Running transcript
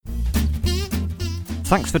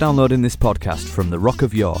Thanks for downloading this podcast from the Rock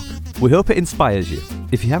of York. We hope it inspires you.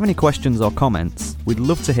 If you have any questions or comments, we'd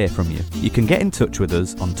love to hear from you. You can get in touch with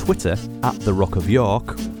us on Twitter at The Rock of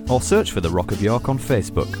York, or search for The Rock of York on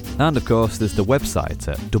Facebook. And of course, there's the website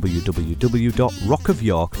at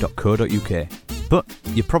www.rockofyork.co.uk. But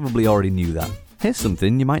you probably already knew that. Here's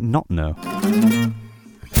something you might not know.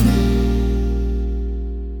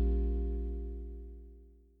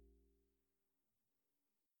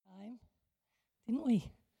 Didn't we?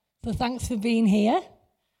 So thanks for being here.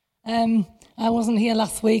 I wasn't here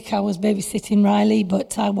last week. I was babysitting Riley,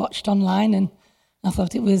 but I watched online and I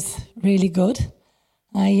thought it was really good.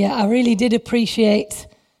 I really did appreciate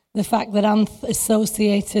the fact that Anth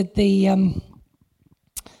associated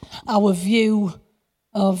our view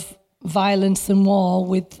of violence and war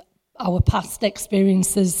with our past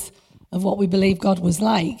experiences of what we believe God was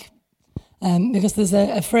like. Because there's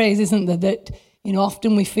a phrase, isn't there, that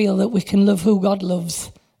often we feel that we can love who God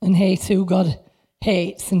loves and hate who God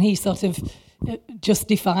hates, and he sort of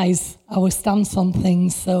justifies our stance on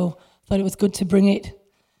things. So I thought it was good to bring it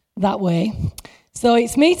that way. So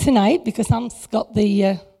it's me tonight because Ant's got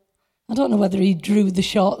I don't know whether he drew the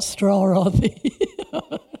short straw or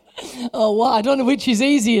or what. I don't know which is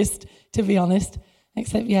easiest, to be honest.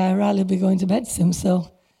 Except, Riley will be going to bed soon,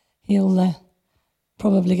 so he'll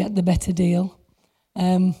probably get the better deal.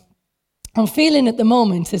 I'm feeling at the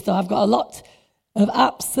moment as though I've got a lot of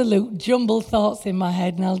absolute jumbled thoughts in my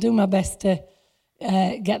head, and I'll do my best to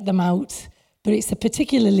get them out. But it's a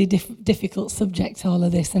particularly difficult subject, all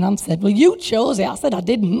of this. And Anne said, well, you chose it. I said, I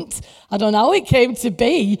didn't. I don't know how it came to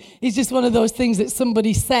be. It's just one of those things that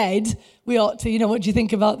somebody said, we ought to, what do you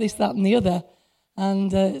think about this, that, and the other?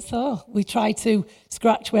 And so we try to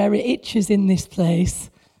scratch where it itches in this place.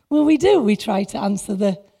 Well, we do. We try to answer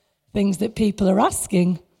the things that people are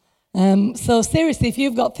asking. So seriously, if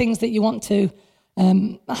you've got things that you want to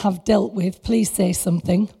have dealt with, please say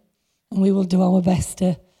something, and we will do our best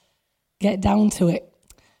to get down to it.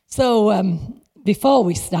 So before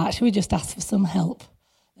we start, should we just ask for some help?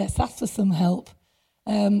 Let's ask for some help.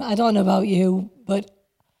 I don't know about you, but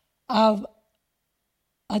I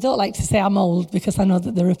don't like to say I'm old, because I know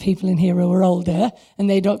that there are people in here who are older and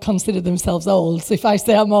they don't consider themselves old. So if I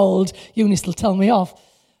say I'm old, Eunice will tell me off.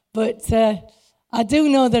 But I do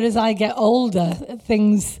know that as I get older,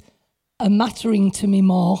 things are mattering to me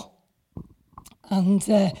more. And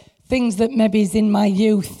things that maybe is in my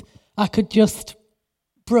youth I could just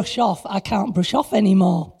brush off, I can't brush off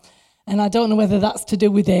anymore. And I don't know whether that's to do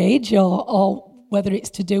with age or whether it's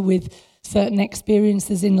to do with certain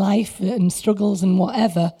experiences in life and struggles and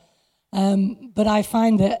whatever. But I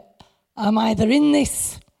find that I'm either in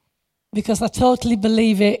this because I totally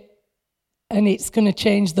believe it and it's going to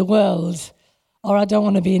change the world, or I don't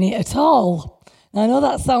want to be in it at all. Now, I know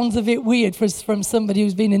that sounds a bit weird from somebody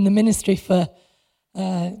who's been in the ministry for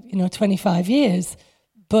 25 years,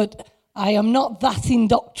 but I am not that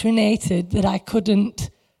indoctrinated that I couldn't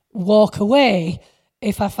walk away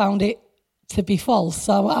if I found it to be false.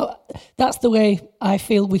 So that's the way I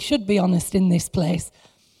feel we should be honest in this place.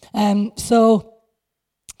 So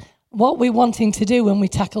what we're wanting to do when we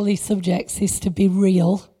tackle these subjects is to be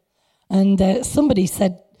real. And somebody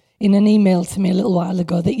said in an email to me a little while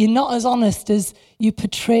ago that you're not as honest as you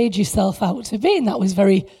portrayed yourself out to be, and that was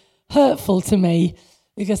very hurtful to me,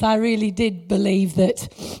 because I really did believe that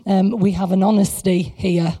we have an honesty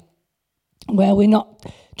here where we're not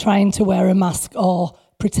trying to wear a mask or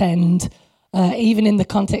pretend, even in the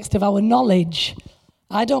context of our knowledge.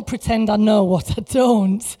 I don't pretend I know what I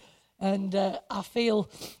don't. And I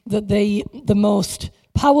feel that the most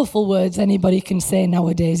powerful words anybody can say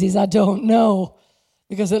nowadays is, I don't know.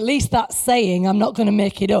 Because at least that's saying I'm not going to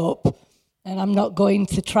make it up, and I'm not going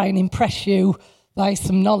to try and impress you by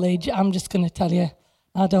some knowledge. I'm just going to tell you,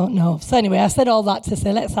 I don't know. So anyway, I said all that to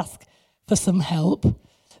say, let's ask for some help.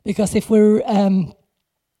 Because if we're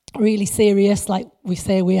really serious, like we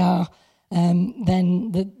say we are,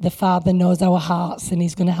 then the Father knows our hearts, and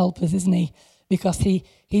he's going to help us, isn't he? Because he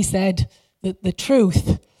said that the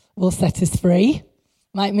truth will set us free.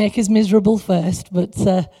 Might make us miserable first, but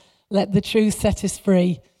let the truth set us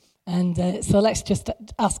free. And so let's just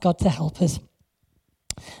ask God to help us.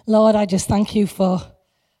 Lord, I just thank you for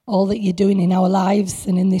all that you're doing in our lives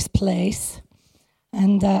and in this place.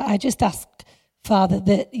 And I just ask, Father,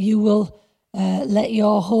 that you will let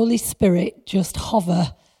your Holy Spirit just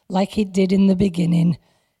hover like it did in the beginning,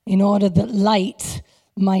 in order that light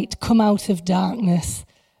might come out of darkness,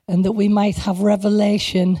 and that we might have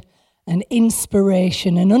revelation and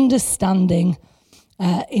inspiration and understanding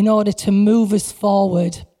in order to move us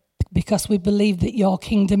forward, because we believe that your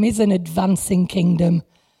kingdom is an advancing kingdom.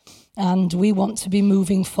 and we want to be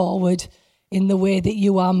moving forward in the way that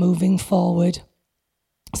you are moving forward.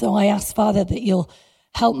 So I ask, Father, that you'll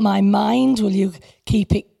help my mind. Will you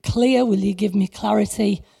keep it clear? Will you give me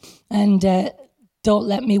clarity? And don't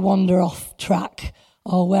let me wander off track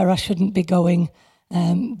or where I shouldn't be going.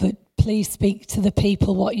 But please speak to the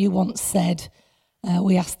people what you once said.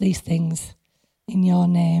 We ask these things in your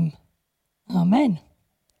name. Amen.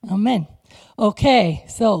 Amen. Okay,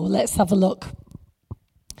 so let's have a look.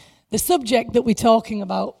 The subject that we're talking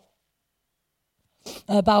about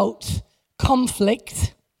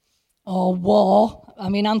conflict or war. I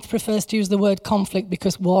mean, Anth prefers to use the word conflict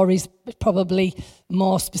because war is probably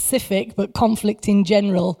more specific, but conflict in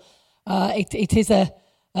general, it is a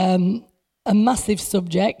massive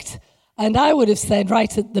subject. And I would have said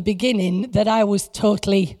right at the beginning that I was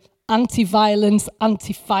totally anti-violence,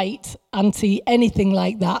 anti-fight, anti-anything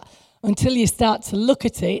like that until you start to look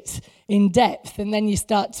at it in depth, and then you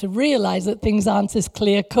start to realise that things aren't as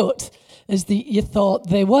clear-cut as you thought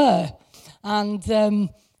they were. And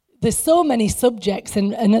there's so many subjects,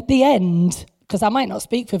 and at the end, because I might not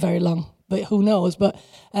speak for very long, but who knows, but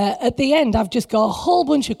at the end I've just got a whole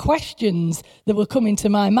bunch of questions that were coming to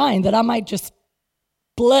my mind that I might just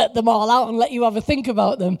blurt them all out and let you have a think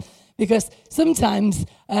about them, because sometimes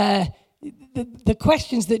the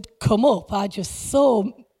questions that come up are just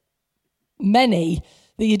so many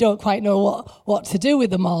that you don't quite know what to do with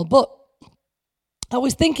them all. But I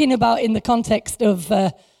was thinking about, in the context of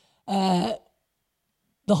the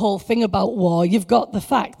whole thing about war, you've got the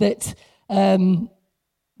fact that the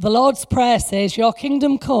Lord's Prayer says, your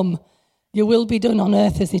kingdom come, your will be done on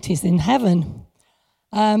earth as it is in heaven.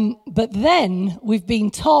 But then we've been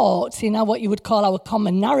taught in what you would call our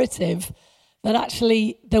common narrative that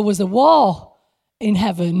actually there was a war in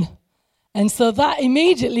heaven. And so that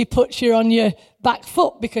immediately puts you on your back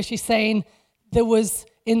foot, because you're saying there was,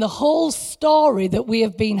 in the whole story that we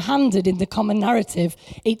have been handed in the common narrative,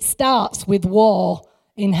 it starts with war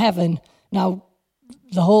in heaven. Now,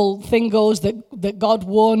 the whole thing goes that God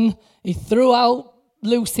won. He threw out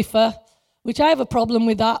Lucifer, which I have a problem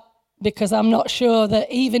with that, because I'm not sure that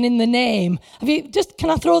even in the name, can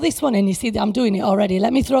I throw this one in? You see that I'm doing it already.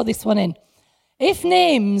 Let me throw this one in. If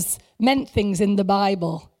names meant things in the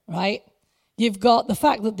Bible, right, you've got the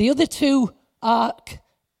fact that the other two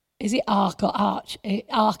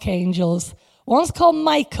archangels, one's called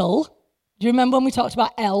Michael. Do you remember when we talked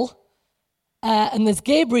about El? And there's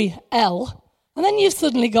Gabriel, and then you've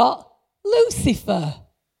suddenly got Lucifer.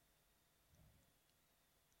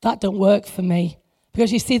 That don't work for me,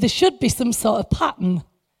 because you see, there should be some sort of pattern,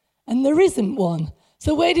 and there isn't one.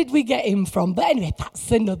 So where did we get him from? But anyway,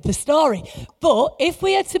 that's another story. But if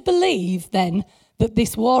we are to believe then that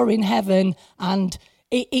this war in heaven, and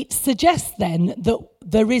it suggests then that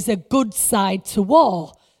there is a good side to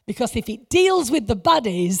war, because if it deals with the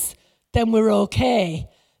baddies, then we're okay.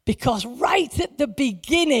 Because right at the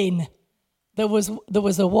beginning, there was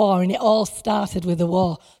a war, and it all started with a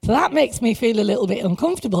war. So that makes me feel a little bit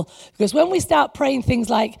uncomfortable, because when we start praying things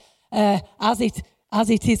like, as it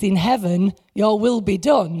is in heaven, your will be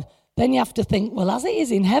done, then you have to think, well, as it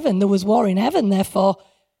is in heaven, there was war in heaven, therefore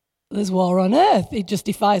there's war on earth. It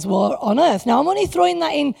justifies war on earth. Now, I'm only throwing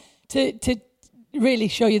that in to really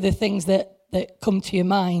show you the things that come to your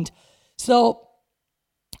mind. So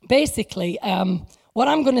basically, what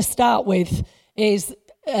I'm going to start with is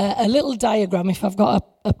a little diagram, if I've got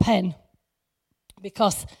a pen,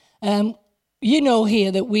 because you know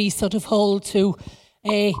here that we sort of hold to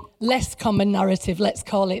a less common narrative, let's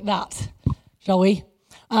call it that, shall we?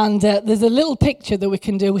 And there's a little picture that we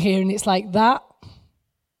can do here, and it's like that.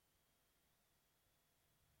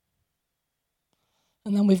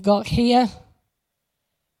 And then we've got here,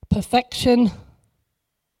 perfection.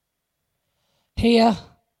 Here,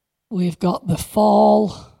 we've got the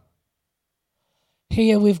fall.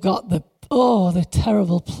 Here we've got the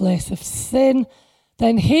terrible place of sin.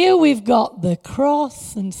 Then here we've got the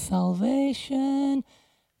cross and salvation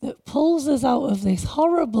that pulls us out of this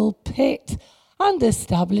horrible pit and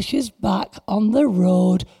establishes back on the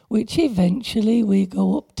road, which eventually we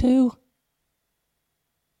go up to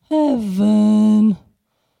heaven.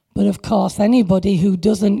 But of course, anybody who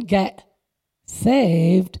doesn't get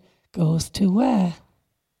saved goes to where?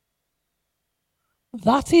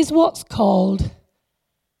 That is what's called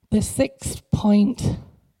the 6-point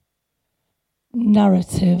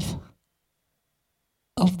narrative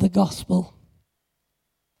of the gospel.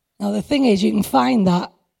 Now, the thing is, you can find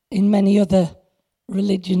that in many other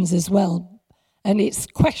religions as well, and it's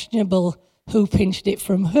questionable who pinched it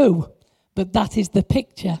from who, but that is the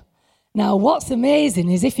picture. Now, what's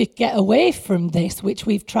amazing is if you get away from this, which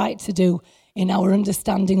we've tried to do in our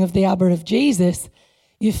understanding of the Abba of Jesus,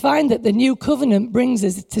 you find that the new covenant brings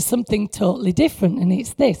us to something totally different, and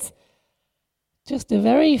it's this. Just a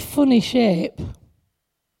very funny shape,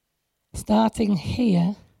 starting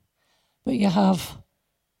here, but you have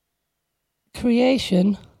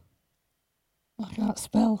creation, I can't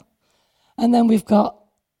spell, and then we've got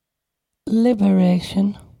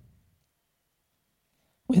liberation,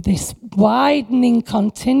 with this widening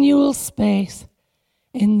continual space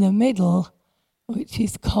in the middle, which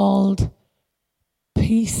is called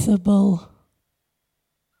peaceable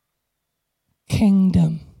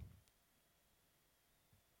kingdom.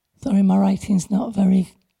 Sorry, my writing's not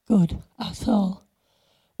very good at all.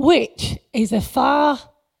 Which is a far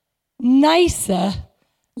nicer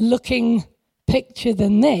looking picture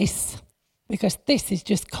than this, because this is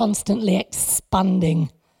just constantly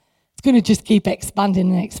expanding. It's going to just keep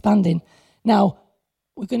expanding and expanding. Now,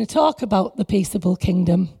 we're going to talk about the peaceable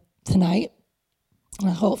kingdom tonight. And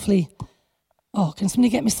hopefully, can somebody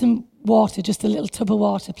get me some water, just a little tub of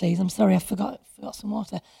water, please? I'm sorry, I forgot some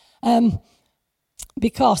water.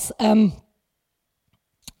 Because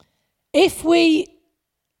if we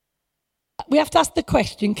have to ask the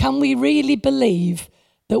question, can we really believe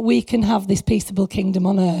that we can have this peaceable kingdom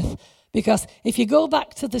on earth? Because if you go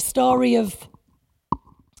back to the story of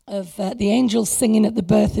the angels singing at the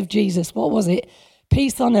birth of Jesus, what was it?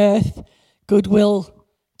 Peace on earth, goodwill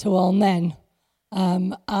to all men.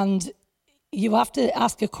 And you have to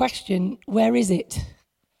ask a question, where is it?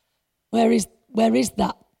 Where is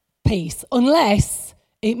that peace? Unless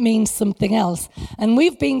it means something else. And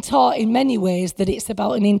we've been taught in many ways that it's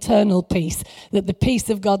about an internal peace, that the peace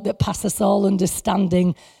of God that passes all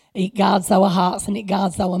understanding, it guards our hearts and it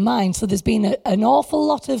guards our minds. So there's been an awful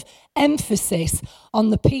lot of emphasis on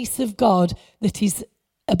the peace of God that is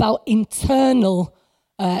about internal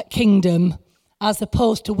kingdom, as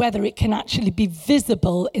opposed to whether it can actually be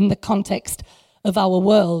visible in the context of our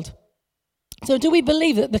world. So do we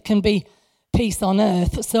believe that there can be peace on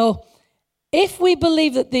earth? So if we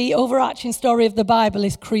believe that the overarching story of the Bible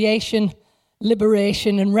is creation,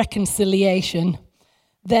 liberation, and reconciliation,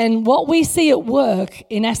 then what we see at work,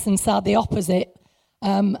 in essence, are the opposite.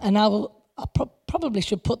 And I probably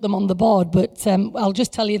should put them on the board, but I'll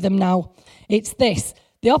just tell you them now. It's this.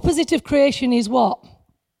 The opposite of creation is what?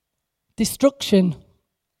 Destruction.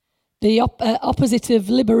 The opposite of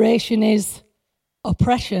liberation is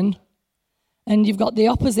oppression. And you've got the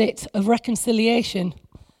opposite of reconciliation,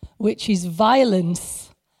 which is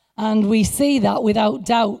violence. And we see that without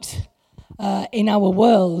doubt in our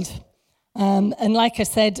world. And like I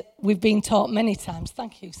said, we've been taught many times.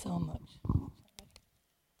 Thank you so much.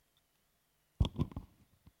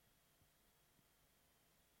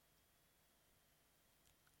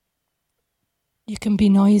 You can be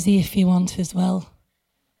noisy if you want as well.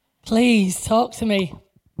 Please talk to me.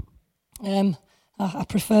 I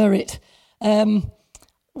prefer it.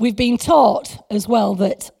 We've been taught as well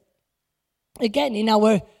that, again, in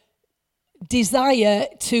our desire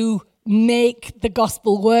to make the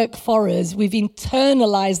gospel work for us, we've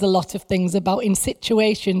internalized a lot of things about in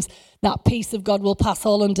situations that peace of God will pass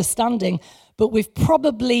all understanding. But we've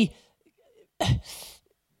probably...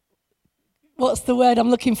 what's the word I'm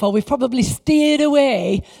looking for? We've probably steered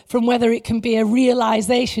away from whether it can be a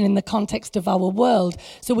realization in the context of our world.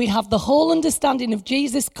 So we have the whole understanding of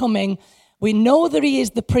Jesus coming. We know that he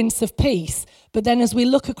is the Prince of Peace. But then as we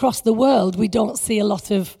look across the world, we don't see a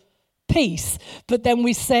lot of peace. But then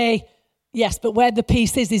we say, yes, but where the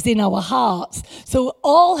peace is in our hearts. So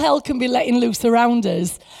all hell can be letting loose around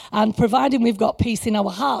us. And providing we've got peace in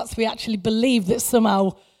our hearts, we actually believe that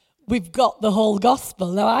somehow we've got the whole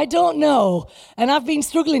gospel. Now, I don't know. And I've been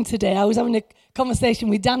struggling today. I was having a conversation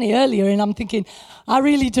with Danny earlier, and I'm thinking, I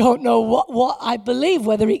really don't know what I believe,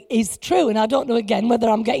 whether it is true. And I don't know, again, whether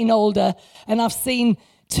I'm getting older and I've seen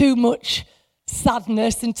too much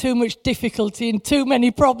sadness and too much difficulty and too many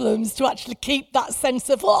problems to actually keep that sense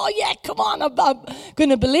of, oh, yeah, come on, I'm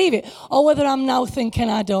going to believe it. Or whether I'm now thinking,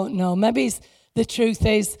 I don't know. Maybe the truth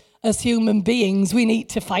is, as human beings, we need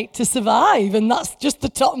to fight to survive, and that's just the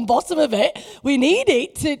top and bottom of it. We need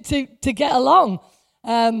it to get along,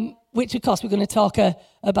 which, of course, we're going to talk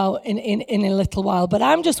about in a little while. But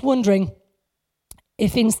I'm just wondering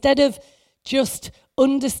if instead of just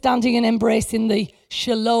understanding and embracing the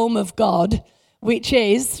shalom of God, which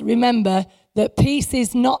is, remember, that peace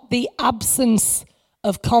is not the absence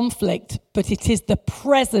of conflict, but it is the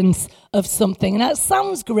presence of something. And that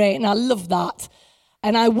sounds great, and I love that.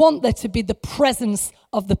 And I want there to be the presence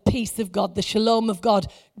of the peace of God, the shalom of God,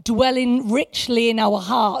 dwelling richly in our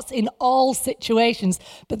hearts in all situations.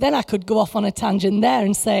 But then I could go off on a tangent there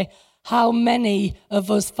and say, how many of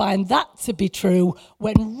us find that to be true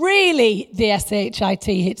when really the SHIT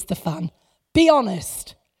hits the fan? Be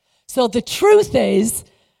honest. So the truth is,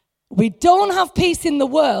 we don't have peace in the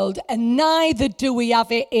world, and neither do we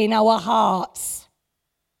have it in our hearts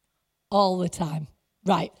all the time.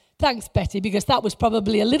 Right. Thanks, Betty, because that was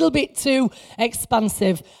probably a little bit too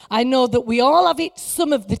expansive. I know that we all have it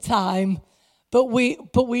some of the time, but we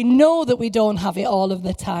know that we don't have it all of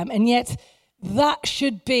the time. And yet, that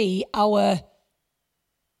should be our...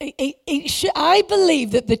 I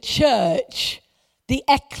believe that the church, the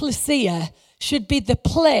ecclesia, should be the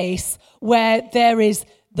place where there is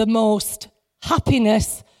the most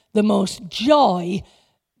happiness, the most joy,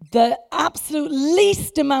 the absolute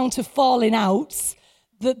least amount of falling outs,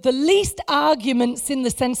 the least arguments in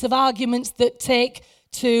the sense of arguments that take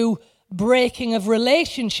to breaking of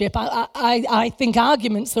relationship. I think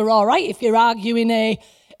arguments are all right if you're arguing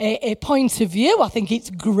a point of view. I think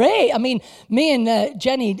it's great. I mean, me and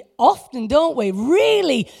Jenny often, don't we,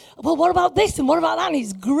 really, well, what about this and what about that? And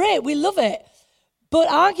it's great. We love it. But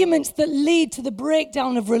arguments that lead to the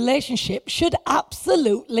breakdown of relationship should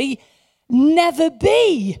absolutely never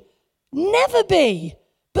be. Never be.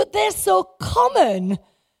 But they're so common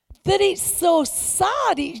that it's so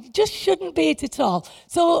sad. It just shouldn't be it at all.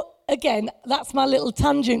 So again, that's my little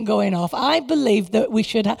tangent going off. I believe that we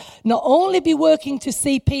should not only be working to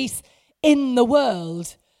see peace in the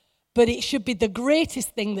world, but it should be the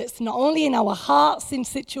greatest thing that's not only in our hearts in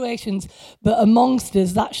situations, but amongst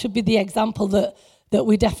us. That should be the example that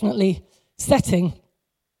we're definitely setting.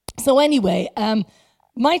 So anyway,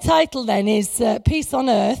 my title then is Peace on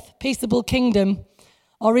Earth, Peaceable Kingdom,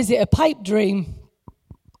 or is it a pipe dream?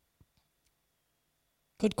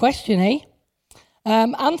 Good question, eh?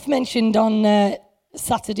 Anth mentioned on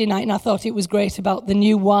Saturday night, and I thought it was great, about the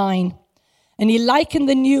new wine. And he likened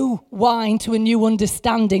the new wine to a new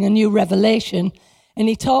understanding, a new revelation. And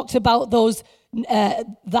he talked about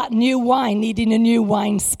that new wine needing a new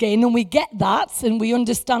wine skin. And we get that, and we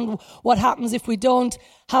understand what happens if we don't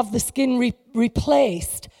have the skin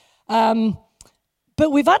replaced.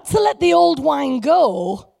 But we've had to let the old wine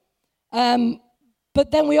go.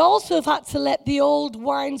 But then we also have had to let the old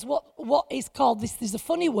wines, what is called, this is a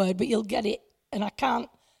funny word, but you'll get it, and I can't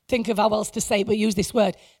think of how else to say it, but use this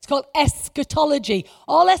word. It's called eschatology.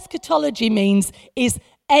 All eschatology means is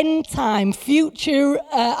end time, future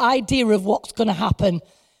idea of what's going to happen.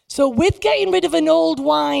 So with getting rid of an old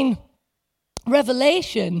wine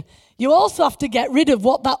revelation, you also have to get rid of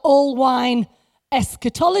what that old wine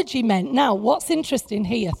eschatology meant. Now, what's interesting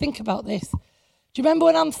here, think about this. Do you remember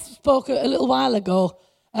when I spoke a little while ago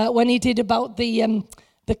when he did about the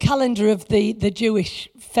calendar of the Jewish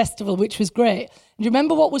festival, which was great? Do you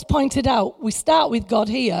remember what was pointed out? We start with God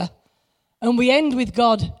here and we end with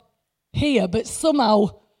God here, but somehow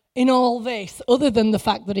in all this, other than the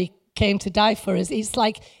fact that he came to die for us, it's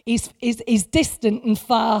like he's distant and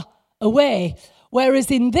far away.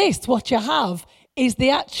 Whereas in this, what you have is the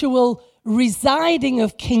actual residing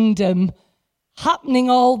of kingdom happening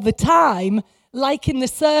all the time, like in the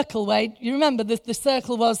circle, where you remember the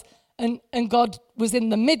circle was, and God was in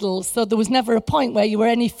the middle, so there was never a point where you were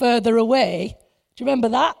any further away. Do you remember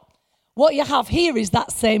that? What you have here is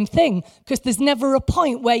that same thing, because there's never a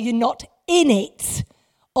point where you're not in it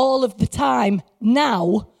all of the time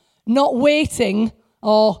now, not waiting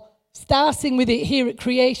or starting with it here at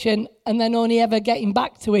creation and then only ever getting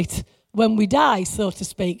back to it when we die, so to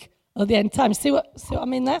speak, at the end time. See what I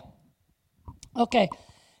mean there? Okay.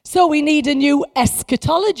 So we need a new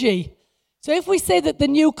eschatology. So if we say that the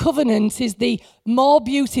new covenant is the more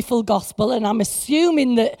beautiful gospel, and I'm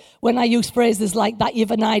assuming that when I use phrases like that, you have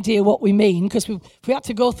an idea what we mean, because if we had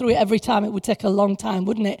to go through it every time, it would take a long time,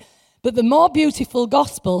 wouldn't it? But the more beautiful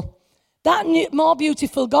gospel, that more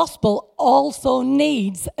beautiful gospel also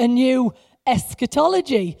needs a new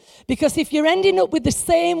eschatology. Because if you're ending up with the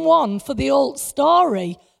same one for the old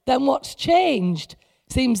story, then what's changed?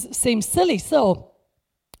 Seems silly. So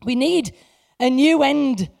we need a new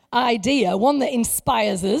end idea, one that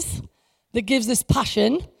inspires us, that gives us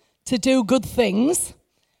passion to do good things,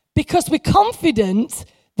 because we're confident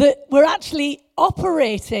that we're actually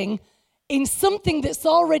operating in something that's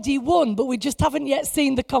already won, but we just haven't yet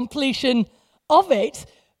seen the completion of it.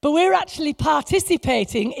 But we're actually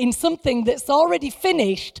participating in something that's already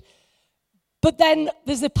finished. But then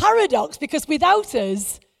there's a paradox, because without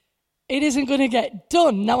us, it isn't going to get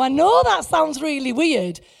done. Now, I know that sounds really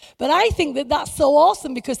weird, but I think that that's so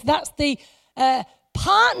awesome, because that's the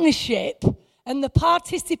partnership and the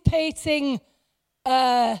participating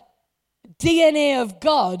DNA of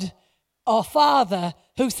God, our Father,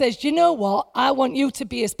 who says, you know what, I want you to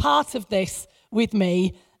be as part of this with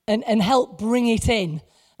me, and help bring it in.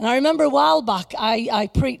 And I remember a while back, I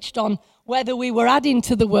preached on whether we were adding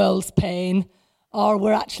to the world's pain or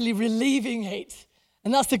we're actually relieving it.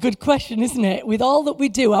 And that's a good question, isn't it? With all that we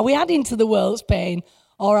do, are we adding to the world's pain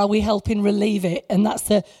or are we helping relieve it? And that's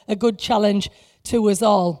a good challenge to us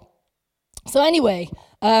all. So anyway,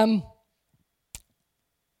 are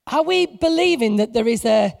we believing that there is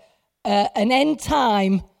an end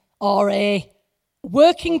time or a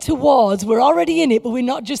working towards, we're already in it, but we're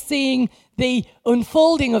not just seeing the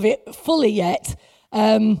unfolding of it fully yet,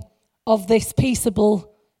 of this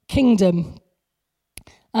peaceable kingdom?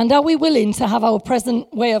 And are we willing to have our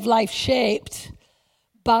present way of life shaped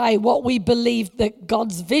by what we believe that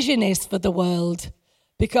God's vision is for the world?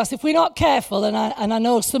 Because if we're not careful, and I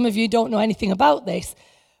know some of you don't know anything about this,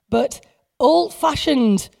 but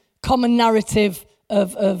old-fashioned common narrative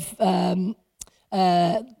of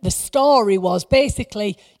the story was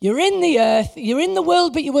basically, you're in the earth, you're in the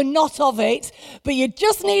world, but you were not of it, but you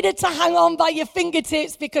just needed to hang on by your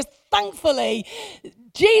fingertips because thankfully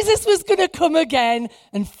Jesus was going to come again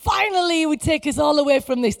and finally he would take us all away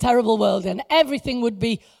from this terrible world and everything would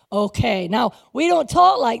be okay. Now, we don't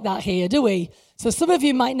talk like that here, do we? So some of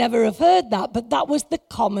you might never have heard that, but that was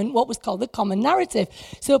what was called the common narrative.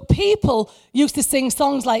 So people used to sing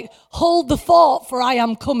songs like, "Hold the fort for I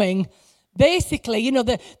am coming." Basically, you know,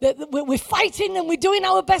 we're fighting and we're doing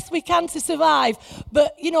our best we can to survive.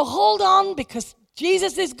 But, you know, hold on because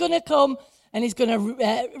Jesus is going to come and he's going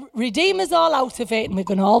to redeem us all out of it. And we're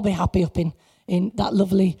going to all be happy up in that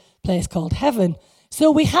lovely place called heaven.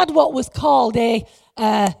 So we had what was called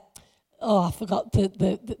I forgot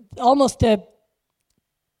almost a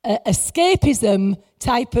escapism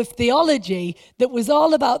type of theology that was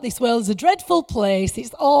all about this world's a dreadful place.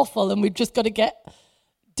 It's awful and we've just got to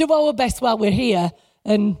do our best while we're here,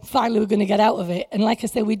 and finally we're going to get out of it. And like I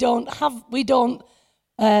say, we don't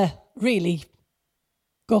really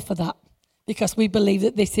go for that because we believe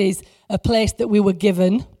that this is a place that we were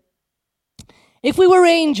given. If we were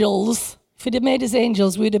angels, if he'd have made us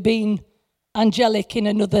angels, we'd have been angelic in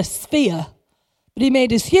another sphere. But he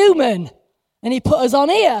made us human, and he put us on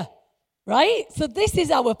here, right? So this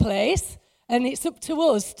is our place, and it's up to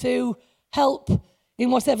us to help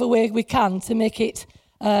in whatever way we can to make it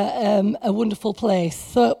a wonderful place.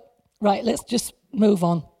 So, right, let's just move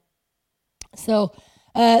on. So,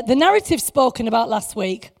 the narrative spoken about last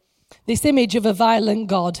week, this image of a violent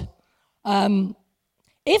God,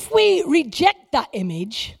 if we reject that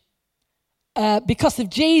image because of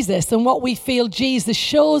Jesus and what we feel Jesus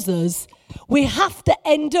shows us, we have to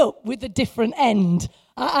end up with a different end.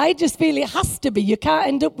 I just feel it has to be. You can't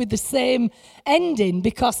end up with the same ending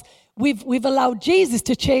because we've allowed Jesus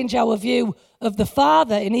to change our view of the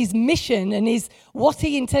Father and his mission and what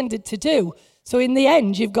he intended to do. So in the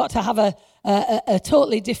end, you've got to have a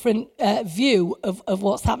totally different view of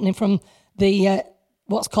what's happening from the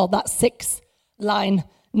what's called that 6-line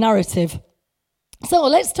narrative. So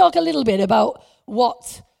let's talk a little bit about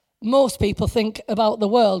what most people think about the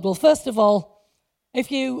world. Well, first of all,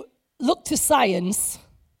 if you look to science,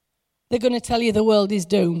 they're going to tell you the world is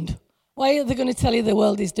doomed. Why are they going to tell you the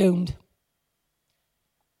world is doomed?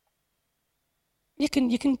 You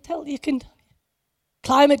can tell.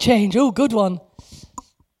 Climate change, oh, good one.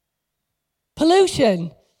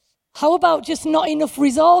 Pollution. How about just not enough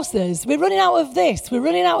resources? We're running out of this, we're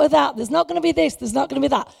running out of that. There's not going to be this, there's not going to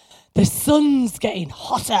be that. The sun's getting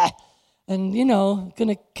hotter and, going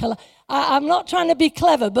to kill. I'm not trying to be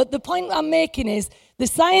clever, but the point I'm making is the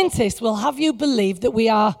scientists will have you believe that we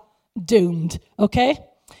are doomed, okay?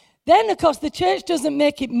 Then, of course, the church doesn't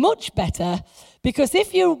make it much better because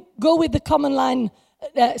if you go with the common line,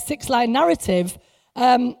 6-line narrative,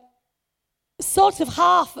 sort of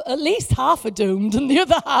at least half are doomed and the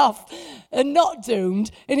other half are not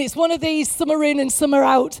doomed. And it's one of these some are in and some are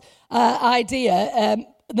out idea.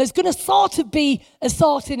 There's going to sort of be a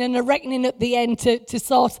sorting and a reckoning at the end to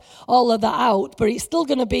sort all of that out, but it's still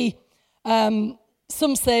going to be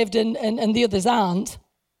some saved and the others aren't.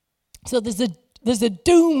 So there's a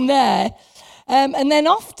doom there. And then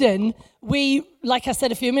often we, like I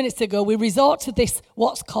said a few minutes ago, we resort to this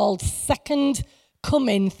what's called second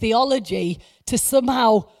coming theology to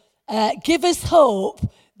somehow give us hope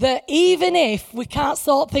that even if we can't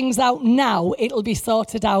sort things out now, it'll be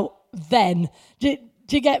sorted out then. Do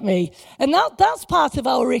you get me? And that's part of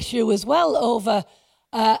our issue as well over,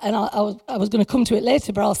 and I was going to come to it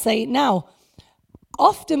later, but I'll say it now.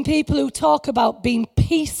 Often people who talk about being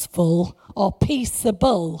peaceful or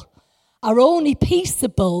peaceable are only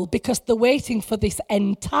peaceable because they're waiting for this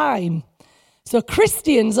end time. So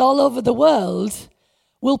Christians all over the world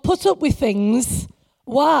will put up with things.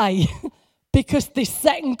 Why? because this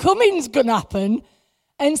second coming's going to happen.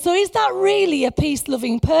 And so is that really a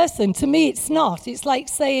peace-loving person? To me, it's not. It's like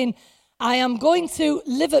saying, I am going to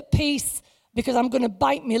live at peace because I'm going to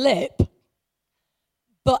bite my lip,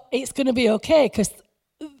 but it's going to be okay because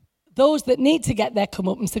those that need to get their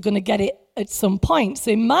comeuppance are going to get it at some point.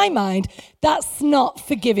 So in my mind, that's not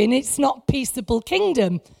forgiving. It's not peaceable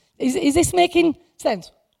kingdom. Is this making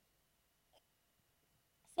sense?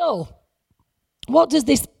 So, what does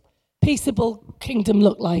this peaceable kingdom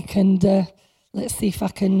look like? And let's see if I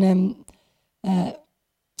can...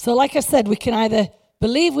 so like I said, we can either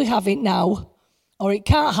believe we have it now, or it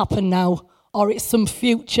can't happen now, or it's some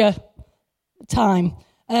future time.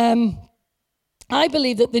 I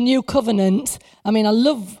believe that the new covenant, I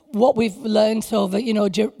love what we've learned over,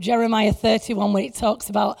 Jeremiah 31, where it talks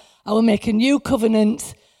about, I will make a new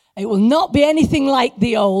covenant. It will not be anything like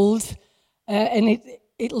the old, and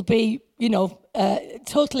it'll be,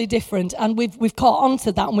 totally different. And we've caught on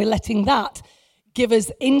to that, and we're letting that give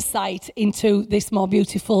us insight into this more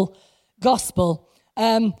beautiful gospel.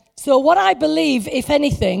 So what I believe, if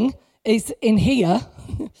anything, is in here,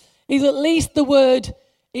 is at least the word,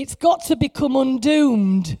 it's got to become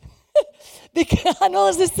undoomed. Because I know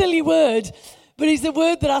it's a silly word, but it's a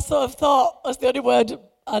word that I sort of thought was the only word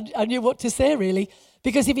I knew what to say, really.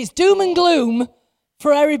 Because if it's doom and gloom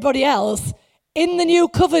for everybody else, in the new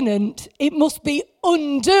covenant, it must be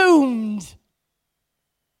undoomed.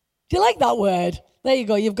 Do you like that word? There you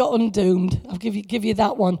go, you've got undoomed. I'll give you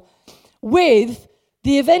that one. With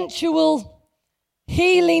the eventual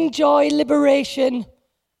healing, joy, liberation,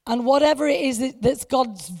 and whatever it is that's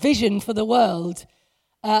God's vision for the world,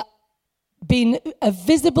 being a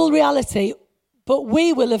visible reality, but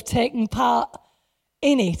we will have taken part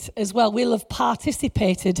in it as well. We'll have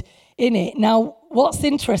participated in it. Now, what's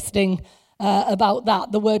interesting about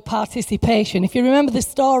that, the word participation, if you remember the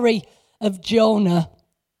story of Jonah,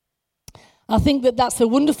 I think that's a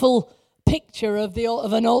wonderful picture of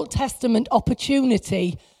an Old Testament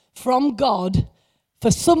opportunity from God for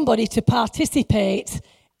somebody to participate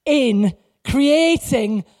in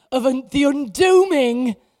creating the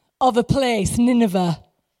undooming of a place, Nineveh.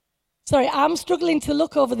 Sorry, I'm struggling to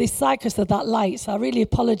look over this side because of that light, so I really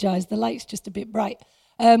apologize. The light's just a bit bright.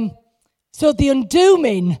 So the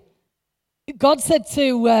undooming, God said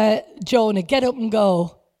to Jonah, get up and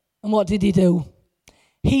go. And what did he do?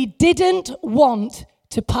 He didn't want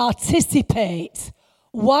to participate.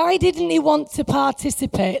 Why didn't he want to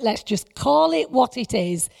participate? Let's just call it what it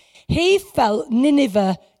is. He felt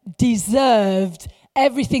Nineveh deserved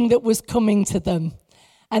everything that was coming to them.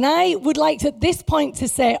 And I would like to, at this point to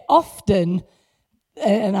say often,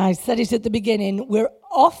 and I said it at the beginning, we're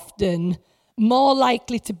often more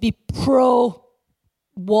likely to be pro-war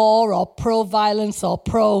or pro-violence or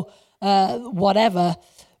pro-whatever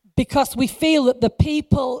because we feel that the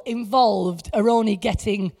people involved are only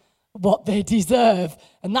getting what they deserve.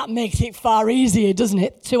 And that makes it far easier, doesn't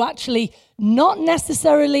it, to actually not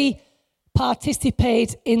necessarily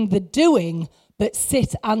participate in the doing, but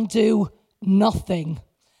sit and do nothing.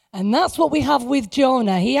 And that's what we have with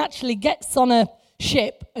Jonah. He actually gets on a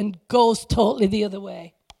ship and goes totally the other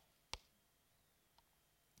way.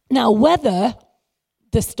 Now, whether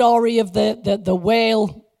the story of the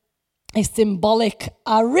whale is symbolic,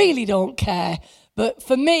 I really don't care. But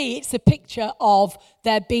for me, it's a picture of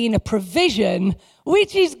there being a provision,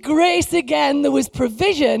 which is grace again. There was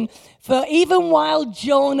provision for even while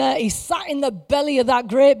Jonah is sat in the belly of that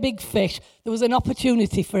great big fish, there was an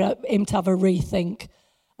opportunity for him to have a rethink.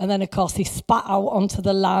 And then, of course, he spat out onto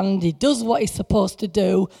the land. He does what he's supposed to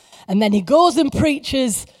do. And then he goes and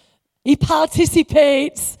preaches. He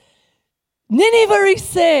participates. Nineveh is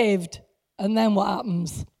saved. And then what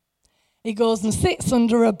happens? He goes and sits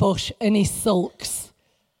under a bush and he sulks,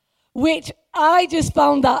 which I just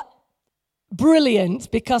found that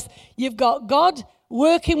brilliant because you've got God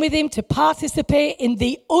working with him to participate in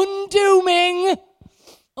the undooming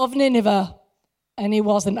of Nineveh, and he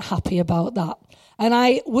wasn't happy about that. And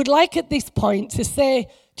I would like at this point to say,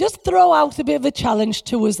 just throw out a bit of a challenge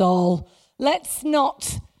to us all. Let's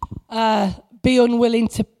not be unwilling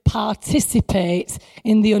to participate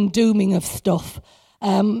in the undooming of stuff.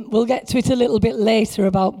 We'll get to it a little bit later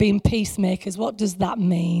about being peacemakers. What does that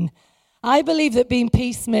mean? I believe that being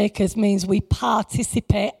peacemakers means we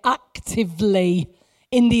participate actively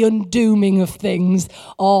in the undooming of things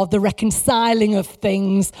or the reconciling of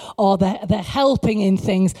things or the helping in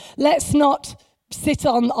things. Let's not sit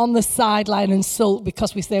on the sideline and sulk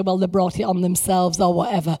because we say, well, they brought it on themselves or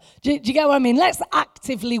whatever. Do you get what I mean? Let's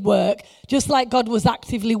actively work, just like God was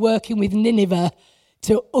actively working with Nineveh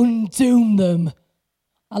to undoom them.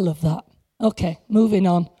 I love that. Okay, moving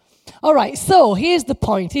on. All right, so here's the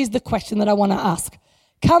point. Here's the question that I want to ask.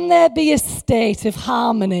 Can there be a state of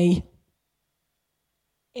harmony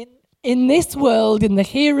in this world, in the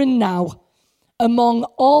here and now, among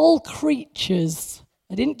all creatures?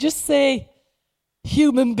 I didn't just say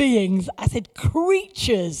human beings, I said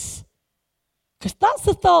creatures. Because that's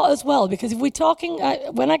the thought as well, because if we're talking,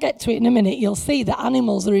 when I get to it in a minute, you'll see that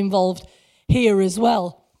animals are involved here as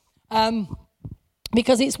well.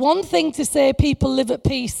 Because it's one thing to say people live at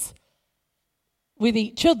peace with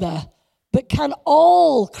each other, but can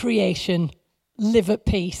all creation live at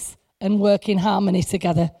peace and work in harmony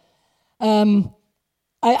together?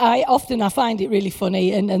 I often find it really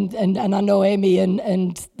funny, and I know Amy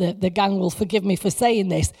and the gang will forgive me for saying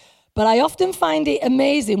this, but I often find it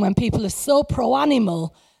amazing when people are so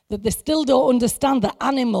pro-animal that they still don't understand that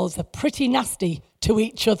animals are pretty nasty to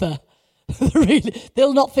each other. Really,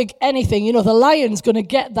 they'll not think anything. You know, the lion's going to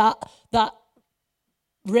get that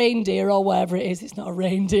reindeer or whatever it is. It's not a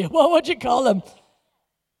reindeer. What would you call them?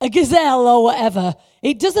 A gazelle or whatever.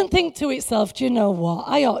 It doesn't think to itself, do you know what?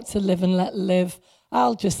 I ought to live and let live.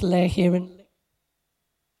 I'll just lay here and live.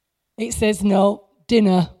 It says, no,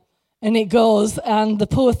 dinner. And it goes, and the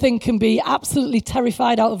poor thing can be absolutely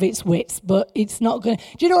terrified out of its wits, but it's not going to.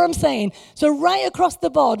 Do you know what I'm saying? So right across the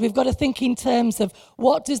board, we've got to think in terms of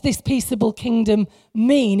what does this peaceable kingdom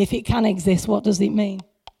mean? If it can exist, what does it mean?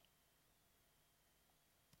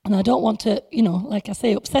 And I don't want to, you know, like I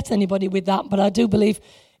say, upset anybody with that, but I do believe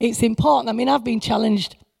it's important. I mean, I've been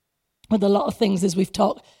challenged with a lot of things as we've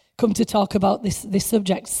come to talk about this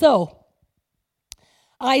subject. So,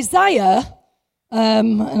 Isaiah,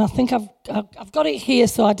 and I think I've got it here,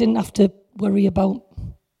 so I didn't have to worry about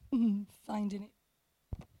finding it.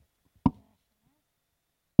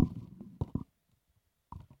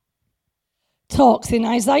 Talks in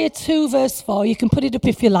Isaiah 2 verse 4. You can put it up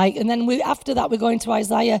if you like, and then after that we're going to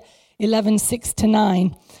Isaiah 11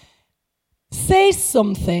 6-9. Says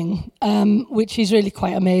something which is really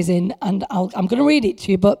quite amazing, and I'm going to read it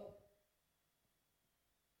to you, but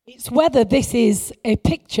it's whether this is a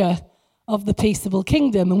picture of the peaceable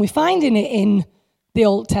kingdom. And we're finding it in the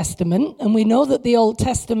Old Testament, and we know that the Old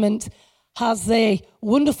Testament has a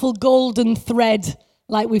wonderful golden thread,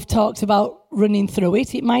 like we've talked about, running through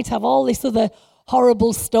it. It might have all this other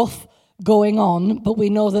horrible stuff going on, but we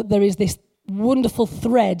know that there is this wonderful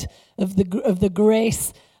thread of the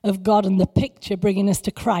grace of God and the picture bringing us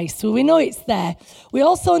to Christ. So we know it's there. We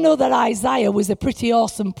also know that Isaiah was a pretty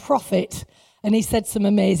awesome prophet, and he said some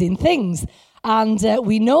amazing things. And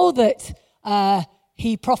we know that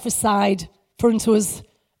he prophesied, for unto us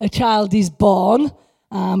a child is born.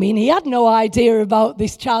 I mean, he had no idea about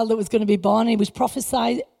this child that was going to be born. He was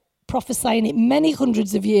prophesying it many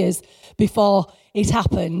hundreds of years before it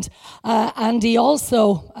happened. And he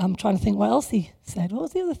also, I'm trying to think what else he said. What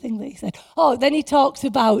was the other thing that he said? Oh, then he talked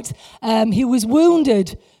about he was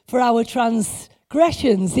wounded for our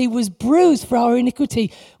transgressions. He was bruised for our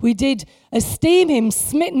iniquity. We did esteem him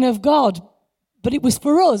smitten of God, but it was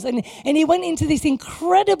for us. And he went into this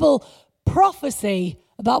incredible prophecy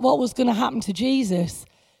about what was going to happen to Jesus.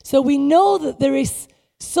 So we know that there is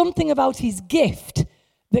something about his gift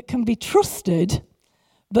that can be trusted,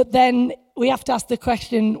 but then we have to ask the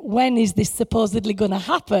question, when is this supposedly going to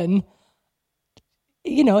happen?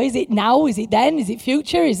 You know, is it now? Is it then? Is it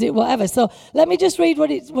future? Is it whatever? So let me just read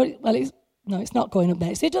it's not going up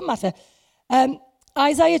there, so it doesn't matter.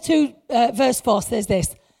 Isaiah 2 verse 4 says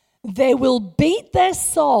this: they will beat their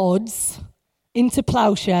swords into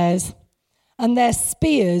plowshares and their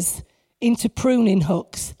spears into pruning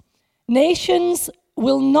hooks. Nations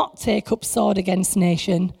will not take up sword against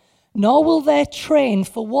nation, nor will they train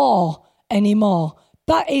for war anymore.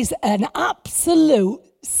 That is an absolute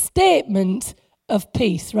statement of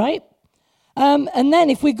peace, right? And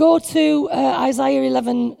then if we go to Isaiah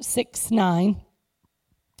 11 6-9,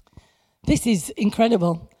 this is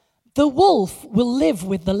incredible. The wolf will live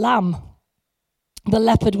with the lamb. The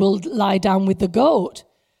leopard will lie down with the goat.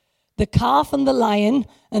 The calf and the lion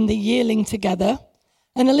and the yearling together,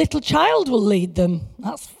 and a little child will lead them.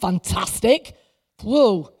 That's fantastic.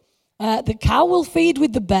 Whoa. The cow will feed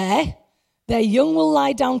with the bear. Their young will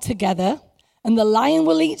lie down together, and the lion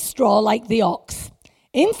will eat straw like the ox.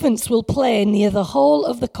 Infants will play near the hole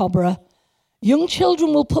of the cobra. Young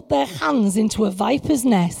children will put their hands into a viper's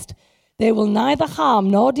nest. They will neither harm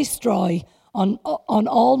nor destroy on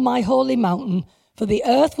all my holy mountain, for the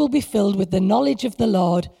earth will be filled with the knowledge of the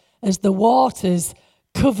Lord as the waters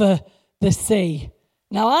cover the sea.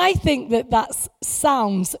 Now, I think that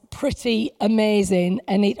sounds pretty amazing,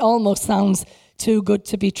 and it almost sounds too good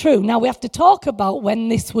to be true. Now, we have to talk about when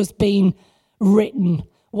this was being written,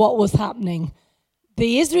 what was happening.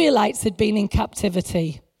 the Israelites had been in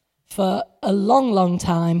captivity for a long, long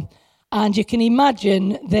time, and you can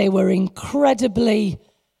imagine they were incredibly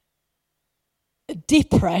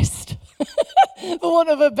depressed, for want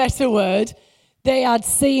of a better word. They had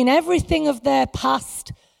seen everything of their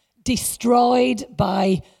past destroyed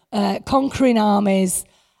by conquering armies,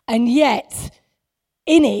 and yet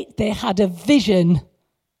in it they had a vision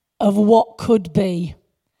of what could be.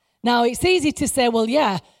 Now, it's easy to say, well,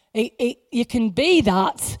 yeah, you can be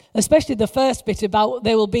that, especially the first bit about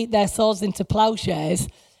they will beat their swords into plowshares,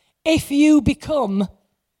 if you become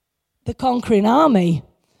the conquering army.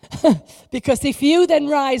 Because if you then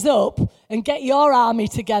rise up and get your army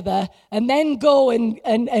together and then go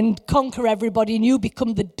and conquer everybody, and you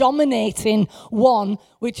become the dominating one,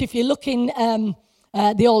 which if you look in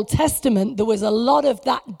the Old Testament, there was a lot of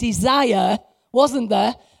that desire, wasn't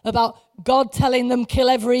there, about God telling them, kill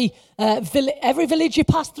every village you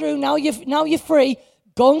pass through. Now you're free.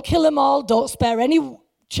 Go and kill them all. Don't spare any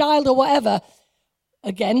child or whatever.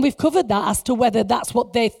 Again, we've covered that as to whether that's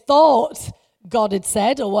what they thought God had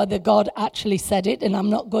said or whether God actually said it, and I'm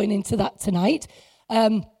not going into that tonight.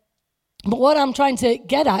 But what I'm trying to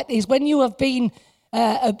get at is when you have been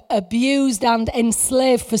abused and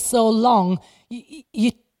enslaved for so long,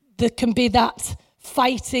 there can be that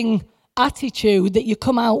fighting attitude that you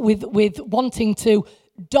come out with wanting to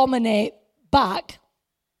dominate back.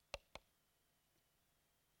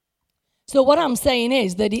 So what I'm saying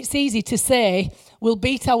is that it's easy to say we'll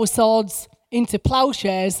beat our swords into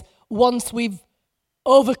plowshares once we've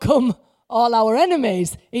overcome all our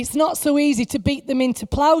enemies. It's not so easy to beat them into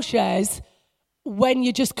plowshares when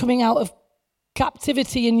you're just coming out of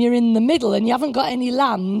captivity and you're in the middle and you haven't got any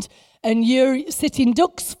land and you're sitting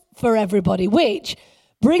ducks for everybody, which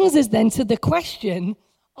brings us then to the question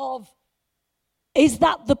of, is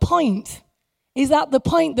that the point? Is that the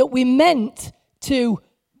point that we meant to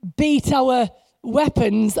beat our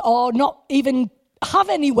weapons or not even have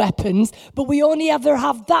any weapons, but we only ever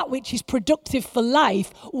have that which is productive for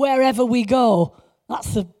life wherever we go?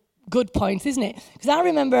 That's a good point, isn't it? Because I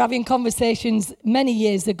remember having conversations many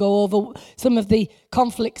years ago over some of the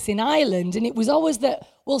conflicts in Ireland, and it was always that,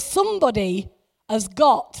 well, somebody has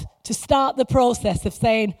got to start the process of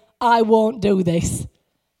saying, I won't do this.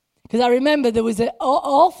 Because I remember there was an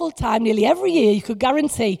awful time, nearly every year, you could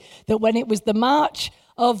guarantee that when it was the march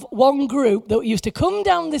of one group that used to come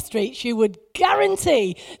down the streets, you would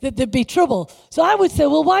guarantee that there'd be trouble. So I would say,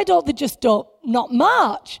 well, why don't they just not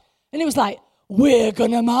march? And it was like, we're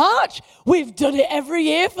going to march. We've done it every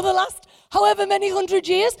year for the last however many 100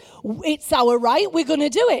 years. It's our right. We're going to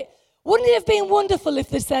do it. Wouldn't it have been wonderful if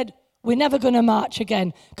they said, we're never going to march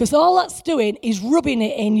again? Because all that's doing is rubbing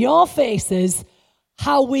it in your faces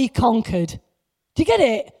how we conquered. Do you get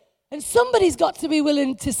it? And somebody's got to be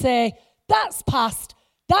willing to say, that's past.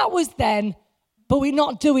 That was then, but we're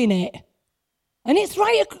not doing it. And it's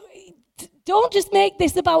right. Don't just make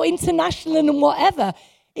this about international and whatever.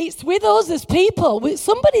 It's with us as people.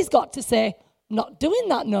 Somebody's got to say, not doing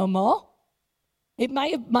that no more. It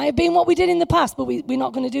might have been what we did in the past, but we're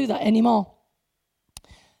not going to do that anymore.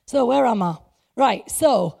 So where am I? Right,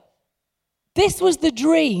 so this was the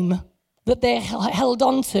dream that they held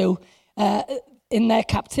on to in their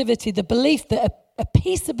captivity, the belief that a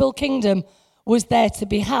peaceable kingdom was there to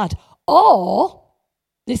be had. Or,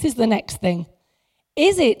 this is the next thing,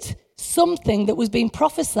 is it something that was being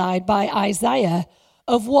prophesied by Isaiah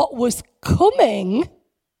of what was coming,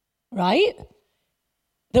 right,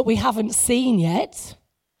 that we haven't seen yet?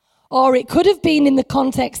 Or it could have been in the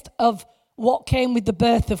context of what came with the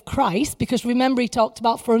birth of Christ, because remember he talked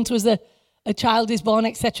about for unto us a child is born,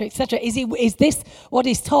 etc., etc. Is this what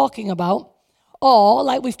he's talking about? Or,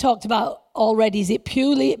 like we've talked about already, is it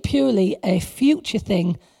purely a future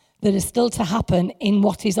thing that is still to happen in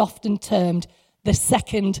what is often termed the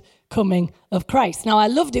second coming of Christ? Now, I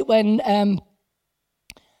loved it when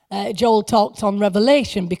Joel talked on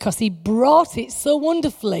Revelation, because he brought it so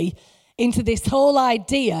wonderfully into this whole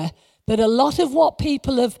idea that a lot of what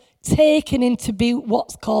people have taken into be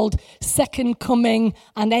what's called second coming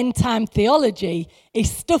and end time theology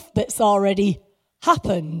is stuff that's already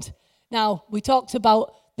happened. Now, we talked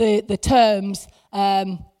about the terms,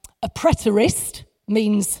 a preterist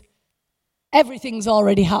means everything's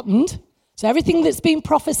already happened. So everything that's been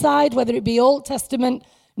prophesied, whether it be Old Testament,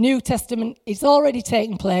 New Testament, it's already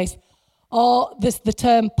taken place. Or there's the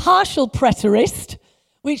term partial preterist,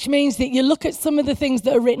 which means that you look at some of the things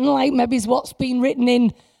that are written, like maybe it's what's been written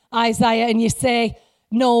in Isaiah, and you say,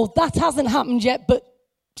 no, that hasn't happened yet, but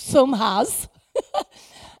some has.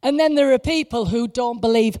 And then there are people who don't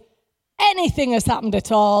believe anything has happened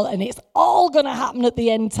at all, and it's all going to happen at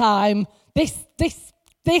the end time.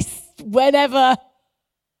 whenever.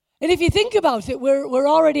 And if you think about it, we're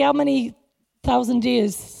already how many thousand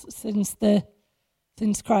years since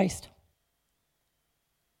Christ?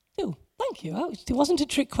 Oh, thank you. It wasn't a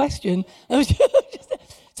trick question.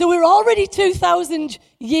 So we're already 2,000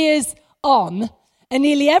 years on, and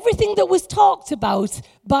nearly everything that was talked about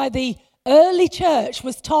by the early church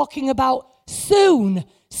was talking about soon.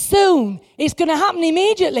 It's going to happen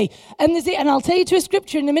immediately. And I'll tell you to a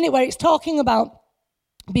scripture in a minute where it's talking about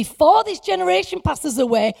before this generation passes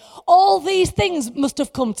away, all these things must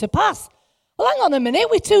have come to pass. Well, hang on a minute,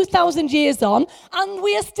 we're 2,000 years on, and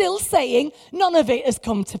we are still saying none of it has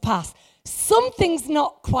come to pass. Something's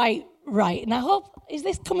not quite right. And I hope, is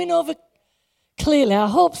this coming over clearly? I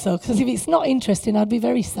hope so, because if it's not interesting, I'd be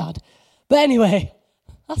very sad. But anyway,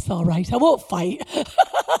 that's all right. I won't fight.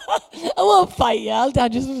 I won't fight you. I'll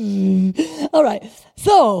just... All right.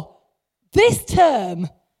 So, this term,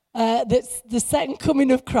 that's the second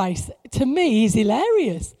coming of Christ, to me is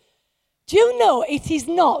hilarious. Do you know it is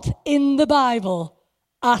not in the Bible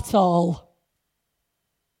at all?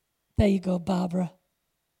 There you go, Barbara.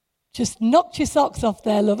 Just knocked your socks off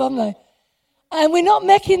there, love, haven't I? And we're not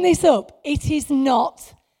making this up. It is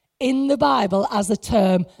not in the Bible as a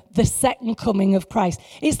term, the second coming of Christ.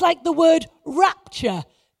 It's like the word rapture.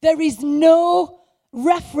 There is no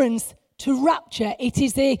reference to rapture. It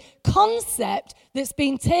is a concept that's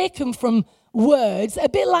been taken from words, a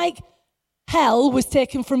bit like hell was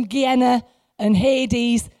taken from Gehenna and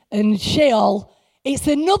Hades and Sheol. It's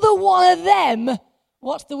another one of them.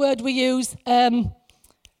 What's the word we use?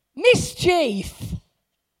 Mischief.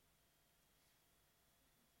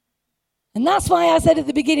 And that's why I said at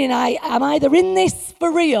the beginning, I'm either in this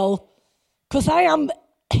for real, because I am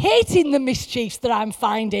hating the mischiefs that I'm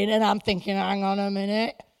finding, and I'm thinking, hang on a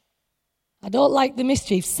minute, I don't like the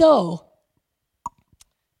mischief. So,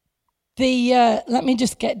 let me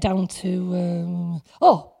just get down to,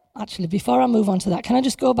 actually, before I move on to that, can I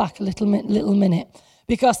just go back a little minute?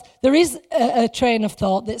 Because there is a train of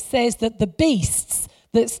thought that says that the beasts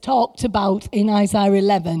that's talked about in Isaiah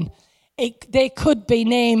 11, they could be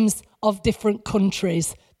names of different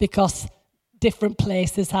countries, because different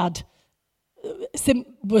places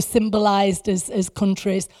were symbolized as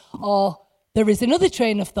countries. Or there is another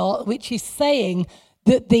train of thought which is saying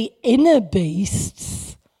that the inner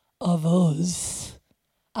beasts of us,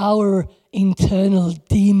 our internal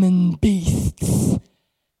demon beasts,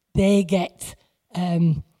 they get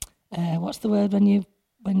what's the word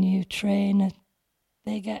when you train?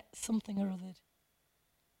 They get something or other.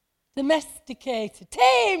 Domesticated,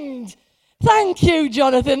 tamed. Thank you,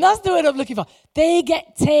 Jonathan. That's the word I'm looking for. They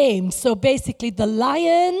get tamed. So basically the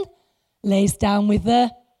lion lays down with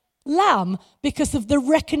the lamb because of the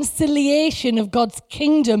reconciliation of God's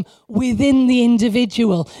kingdom within the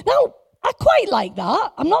individual. Now, I quite like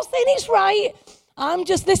that. I'm not saying it's right. I'm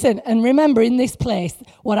just, listen, and remember in this place,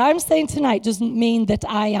 what I'm saying tonight doesn't mean that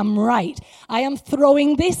I am right. I am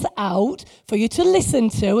throwing this out for you to listen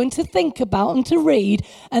to and to think about and to read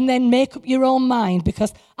and then make up your own mind,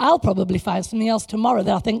 because I'll probably find something else tomorrow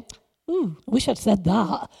that I think, I wish I'd said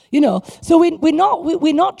that. So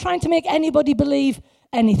we're not trying to make anybody believe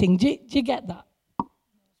anything. Do you get that?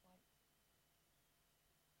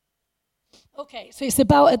 Okay, so it's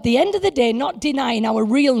about, at the end of the day, not denying our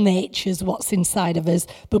real natures, what's inside of us,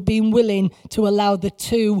 but being willing to allow the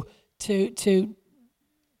two to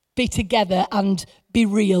be together and be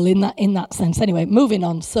real in that sense. Anyway, moving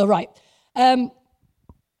on. So, right.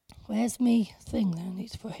 Where's me thing that I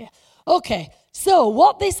need to put here? Okay, so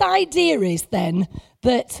what this idea is then,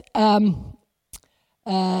 that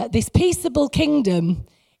this peaceable kingdom,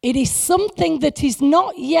 it is something that is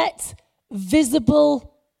not yet visible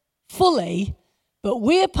fully, but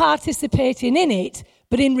we're participating in it,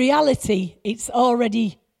 but in reality, it's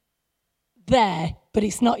already there, but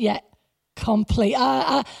it's not yet complete.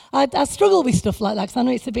 I struggle with stuff like that, because I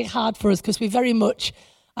know it's a bit hard for us, because we very much,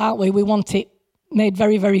 aren't we? We want it made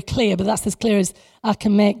very, very clear, but that's as clear as I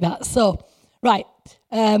can make that. So, right.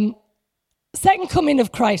 Second coming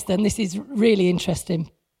of Christ, then, this is really interesting.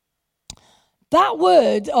 That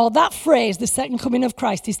word, or that phrase, the second coming of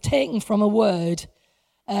Christ, is taken from a word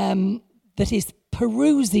that is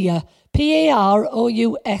parousia, P-A-R-O-U-S-I-A,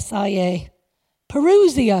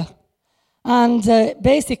 parousia, and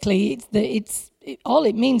basically all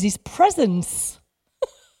it means is presence.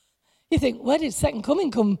 You think, where did second coming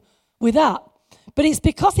come with that? But it's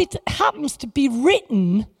because it happens to be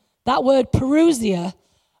written, that word parousia,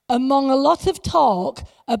 among a lot of talk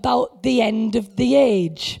about the end of the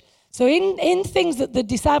age. So So in things that the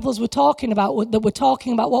disciples were talking about, that were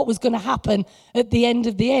talking about what was going to happen at the end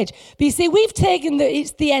of the age. But you see, we've taken that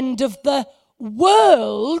it's the end of the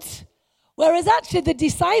world, whereas actually the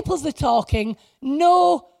disciples are talking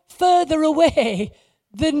no further away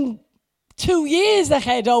than 2 years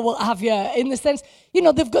ahead, or what have you, in the sense,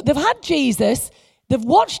 they've had Jesus, they've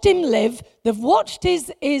watched him live, they've watched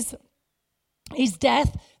his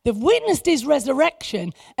death, they've witnessed his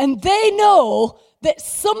resurrection, and they know that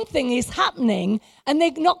something is happening, and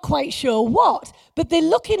they're not quite sure what, but they're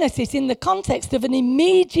looking at it in the context of an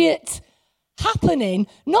immediate happening,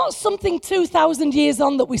 not something 2,000 years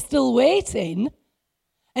on that we're still waiting.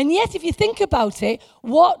 And yet, if you think about it,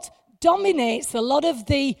 what dominates a lot of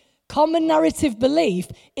the common narrative belief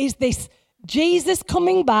is this Jesus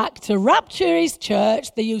coming back to rapture his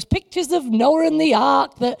church. They use pictures of Noah and the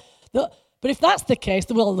ark. But if that's the case,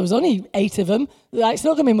 well, there's only 8 of them. It's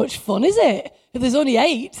not going to be much fun, is it? If there's only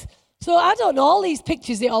 8. So I don't know, all these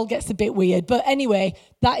pictures, it all gets a bit weird. But anyway,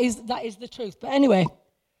 that is the truth. But anyway,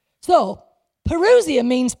 so Parousia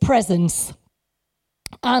means presence.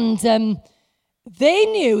 And they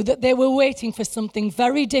knew that they were waiting for something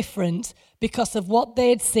very different because of what they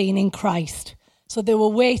had seen in Christ. So they were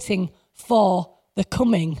waiting for the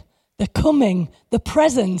coming, the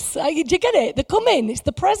presence. Do you get it? The coming, it's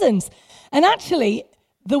the presence. And actually,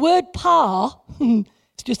 the word par,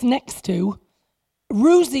 it's just next to,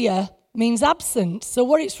 rousia means absent. So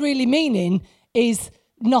what it's really meaning is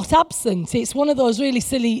not absent. It's one of those really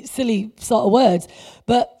silly sort of words.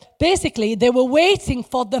 But basically, they were waiting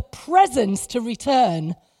for the presence to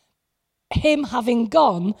return, him having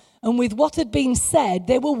gone, and with what had been said,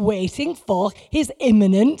 they were waiting for his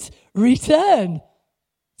imminent return.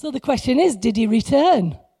 So the question is, did he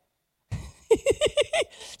return?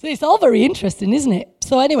 So it's all very interesting, isn't it?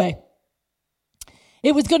 So anyway,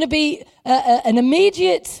 it was going to be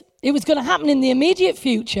it was going to happen in the immediate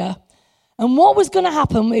future. And what was going to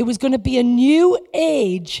happen, it was going to be a new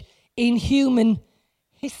age in human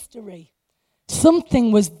history.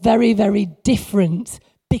 Something was very, very different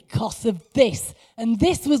because of this. And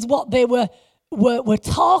this was what they were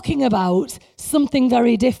talking about, something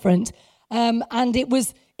very different. And it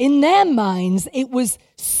was, in their minds, it was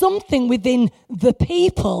something within the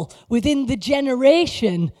people, within the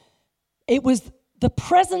generation. It was the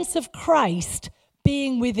presence of Christ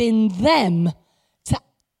being within them to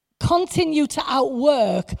continue to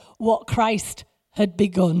outwork what Christ had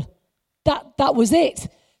begun. That was it.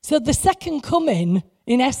 So the second coming,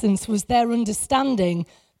 in essence, was their understanding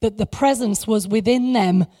that the presence was within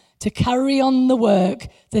them to carry on the work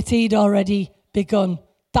that he'd already begun.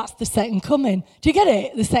 That's the second coming. Do you get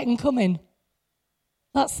it? The second coming.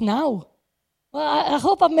 That's now. Well, I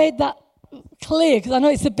hope I've made that clear, because I know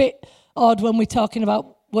it's a bit odd when we're talking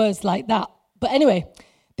about words like that. But anyway,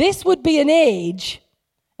 this would be an age,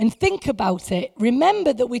 and think about it.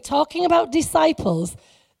 Remember that we're talking about disciples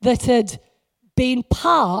that had been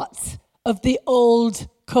part of the old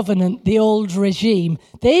covenant, the old regime.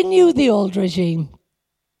 They knew the old regime,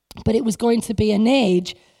 but it was going to be an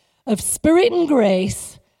age of spirit and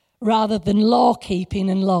grace rather than law keeping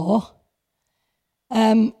and law.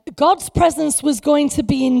 God's presence was going to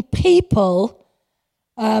be in people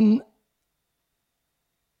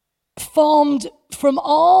formed from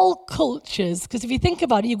all cultures. Because if you think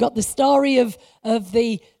about it, you've got the story of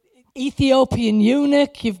the Ethiopian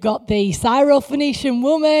eunuch, you've got the Syrophoenician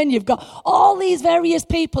woman, you've got all these various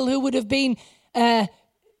people who would have been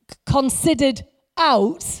considered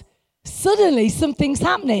out. Suddenly something's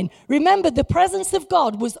happening. Remember, the presence of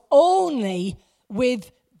God was only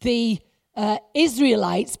with the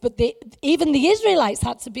Israelites, but even the Israelites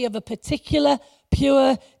had to be of a particular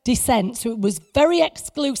pure descent. So it was very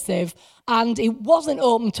exclusive and it wasn't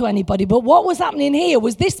open to anybody. But what was happening here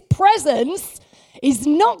was this presence is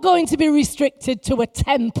not going to be restricted to a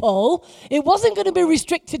temple. It wasn't going to be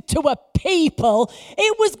restricted to a people.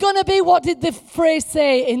 It was going to be, what did the phrase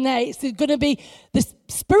say in there? It's going to be, the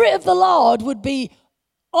Spirit of the Lord would be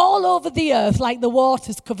all over the earth like the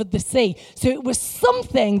waters covered the sea. So it was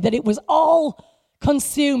something that it was all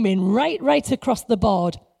consuming right across the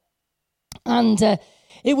board. And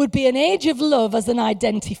it would be an age of love as an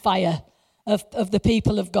identifier of the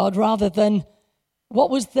people of God, rather than what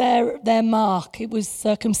was their mark. It was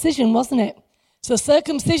circumcision, wasn't it? So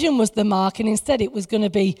circumcision was the mark, and instead it was going to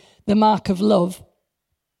be the mark of love.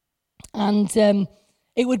 And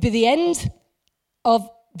it would be the end of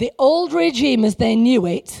the old regime as they knew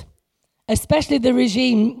it, especially the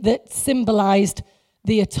regime that symbolized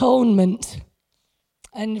the atonement.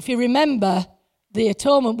 And if you remember, the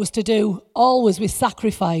atonement was to do always with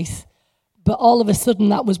sacrifice, but all of a sudden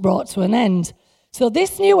that was brought to an end. So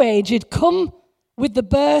this new age had come with the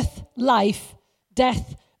birth, life,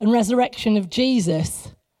 death, and resurrection of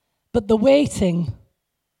Jesus, but the waiting.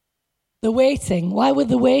 Why were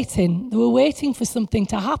they waiting? They were waiting for something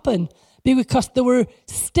to happen because they were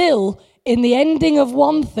still in the ending of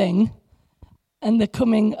one thing and the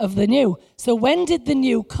coming of the new. So when did the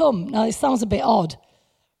new come? Now, it sounds a bit odd,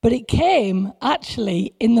 but it came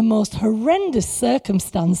actually in the most horrendous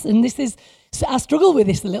circumstance. And I struggle with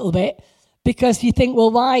this a little bit because you think,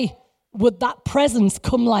 well, why would that presence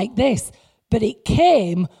come like this? But it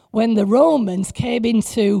came when the Romans came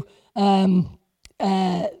into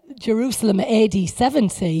Jerusalem at AD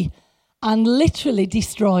 70 and literally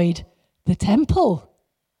destroyed the temple.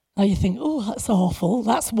 Now you think, oh, that's awful,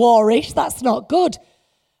 that's warish, that's not good.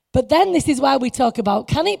 But then this is why we talk about,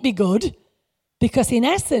 can it be good? Because in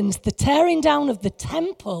essence, the tearing down of the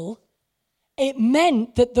temple, it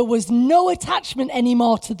meant that there was no attachment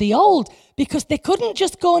anymore to the old, because they couldn't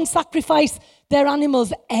just go and sacrifice their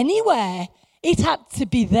animals anywhere. It had to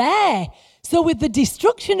be there. So with the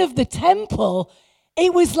destruction of the temple,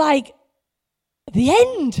 it was like the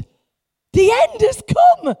end. The end has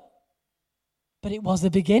come. But it was a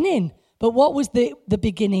beginning. But what was the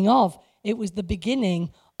beginning of? It was the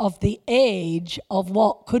beginning of the age of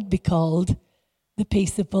what could be called the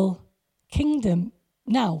peaceable kingdom.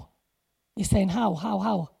 Now, you're saying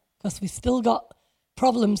how? Because we've still got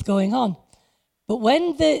problems going on. But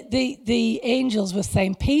when the angels were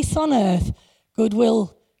saying peace on earth,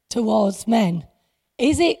 goodwill towards men,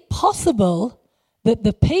 is it possible that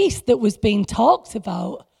the peace that was being talked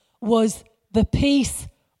about was the peace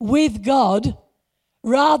with God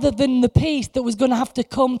rather than the peace that was going to have to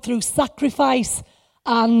come through sacrifice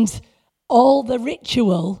and all the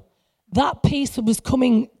ritual? That peace was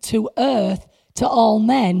coming to earth to all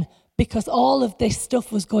men because all of this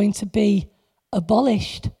stuff was going to be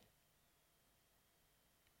abolished.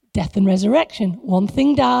 Death and resurrection. One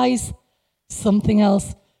thing dies, something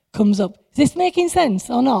else comes up. Is this making sense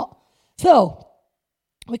or not? So,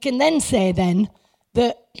 we can then say then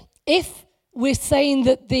that if we're saying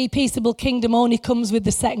that the peaceable kingdom only comes with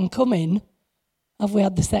the second coming, have we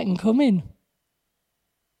had the second coming?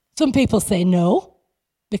 Some people say no,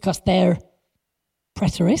 because they're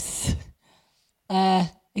preterists.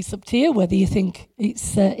 It's up to you whether you think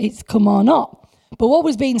it's come or not. But what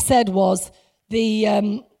was being said was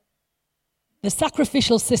the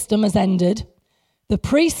sacrificial system has ended. The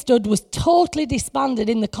priesthood was totally disbanded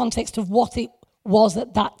in the context of what it was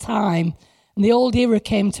at that time. And the old era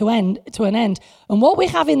came to an end. And what we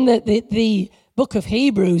have in the book of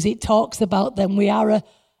Hebrews, it talks about them. We are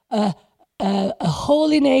a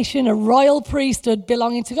holy nation, a royal priesthood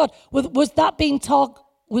belonging to God. Was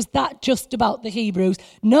that just about the Hebrews?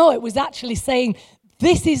 No, it was actually saying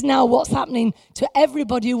this is now what's happening to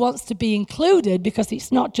everybody who wants to be included, because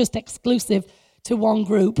it's not just exclusive to one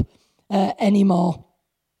group anymore.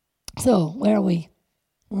 So, where are we?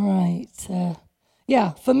 Right.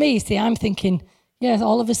 Yeah, for me, see, I'm thinking,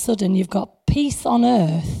 all of a sudden you've got peace on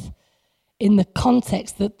earth in the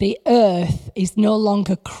context that the earth is no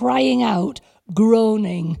longer crying out,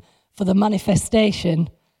 groaning for the manifestation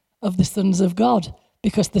of the sons of God,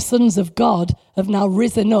 because the sons of God have now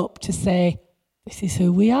risen up to say, this is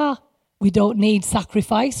who we are. We don't need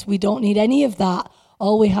sacrifice. We don't need any of that.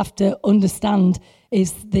 All we have to understand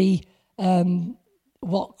is the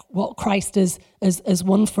what Christ has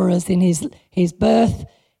won for us in his birth,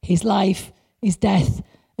 his life, his death,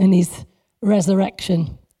 and his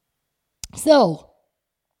resurrection. So,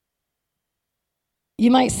 you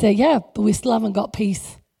might say, but we still haven't got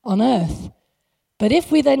peace on earth. But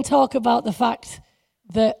if we then talk about the fact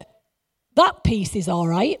that peace is all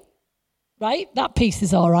right? That peace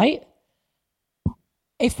is all right.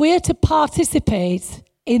 If we are to participate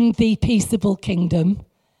in the peaceable kingdom,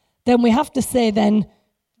 then we have to say then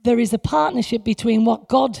there is a partnership between what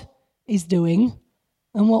God is doing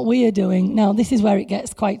and what we are doing. Now, this is where it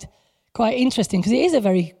gets quite interesting, because it is a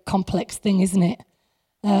very complex thing, isn't it?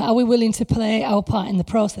 Are we willing to play our part in the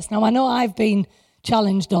process? Now, I know I've been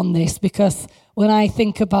challenged on this, because when I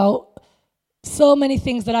think about so many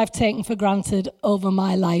things that I've taken for granted over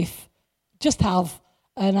my life,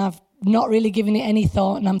 and I've not really given it any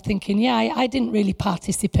thought, and I'm thinking, I didn't really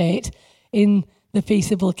participate in the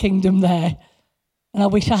peaceable kingdom there. And I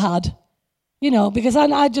wish I had, because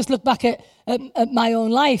I just look back at my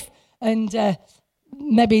own life, and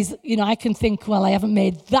maybe, I can think, well, I haven't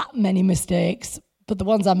made that many mistakes, but the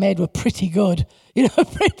ones I made were pretty good,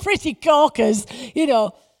 pretty corkers,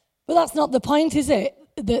 But that's not the point, is it?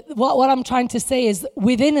 What I'm trying to say is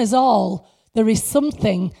within us all, there is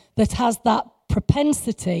something that has that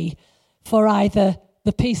propensity for either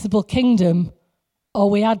the peaceable kingdom or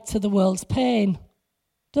we add to the world's pain,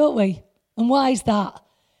 don't we? And why is that?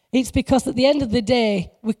 It's because at the end of the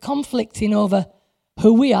day, we're conflicting over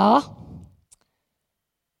who we are.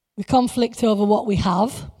 We conflict over what we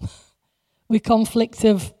have. We conflict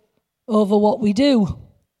over what we do.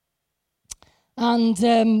 And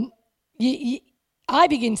I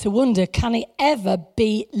begin to wonder, can it ever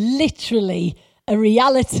be literally a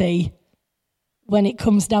reality when it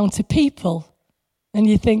comes down to people? And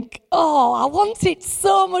you think, oh, I want it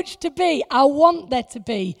so much to be. I want there to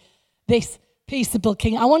be this peaceable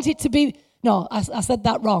king. I want it to be, no, I said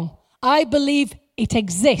that wrong. I believe it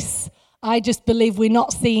exists. I just believe we're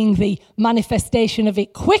not seeing the manifestation of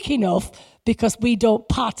it quick enough because we don't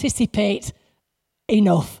participate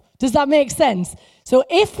enough. Does that make sense? So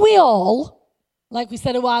if we all, like we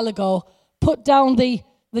said a while ago, put down the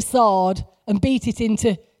sword and beat it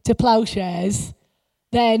into plowshares,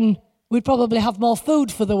 then we'd probably have more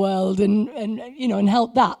food for the world and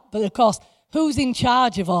help that. But of course, who's in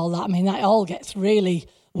charge of all that? I mean, that all gets really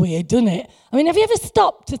weird, doesn't it? I mean, have you ever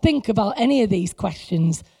stopped to think about any of these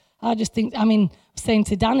questions? I just think, I was saying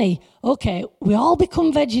to Danny, okay, we all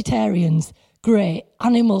become vegetarians. Great,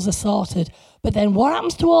 animals are sorted. But then what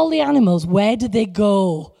happens to all the animals? Where do they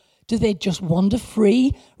go? Do they just wander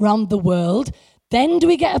free around the world? Then do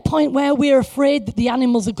we get a point where we're afraid that the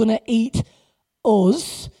animals are going to eat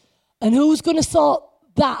us? And who's going to sort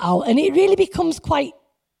that out? And it really becomes quite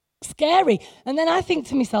scary. And then I think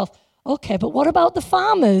to myself, okay, but what about the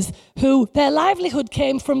farmers who their livelihood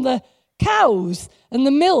came from the cows and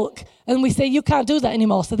the milk? And we say, you can't do that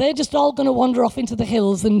anymore. So they're just all going to wander off into the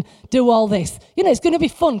hills and do all this. It's going to be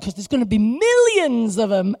fun because there's going to be millions of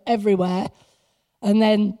them everywhere. And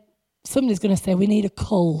then somebody's going to say, we need a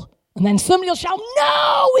cull. And then somebody will shout,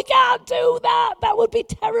 no, we can't do that. That would be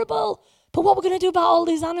terrible. But what we're going to do about all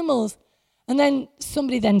these animals? And then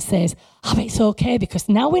somebody then says, it's okay because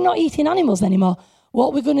now we're not eating animals anymore.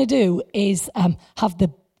 What we're going to do is have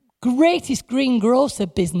the greatest greengrocer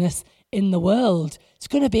business in the world. It's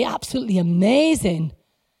going to be absolutely amazing.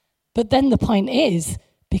 But then the point is,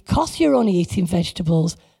 because you're only eating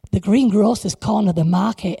vegetables, the greengrocers corner the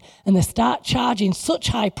market and they start charging such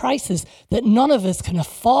high prices that none of us can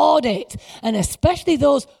afford it. And especially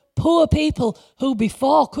those poor people who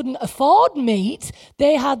before couldn't afford meat,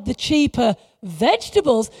 they had the cheaper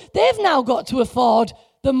vegetables. They've now got to afford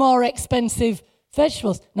the more expensive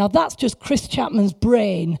vegetables. Now that's just Chris Chapman's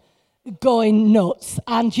brain going nuts.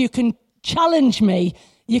 And you can challenge me,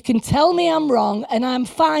 you can tell me I'm wrong, and I'm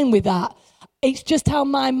fine with that. It's just how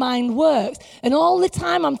my mind works. And all the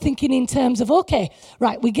time I'm thinking in terms of, okay,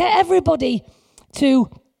 right, we get everybody to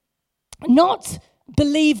not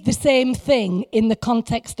believe the same thing in the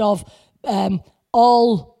context of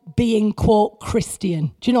all being, quote,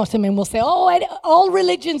 Christian. Do you know what I mean? We'll say, all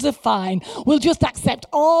religions are fine. We'll just accept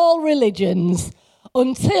all religions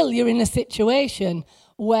until you're in a situation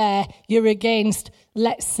where you're against,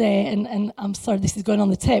 let's say, and I'm sorry this is going on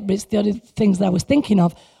the tape, but it's the other things that I was thinking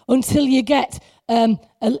of, until you get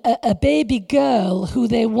a baby girl who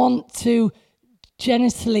they want to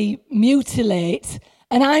genitally mutilate,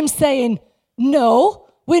 and I'm saying, no,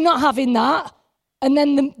 we're not having that. And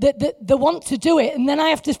then they want to do it. And then I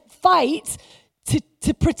have to fight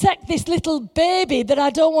to protect this little baby that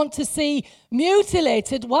I don't want to see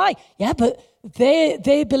mutilated. Why? Yeah, but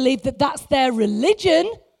they believe that that's their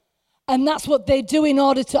religion. And that's what they do in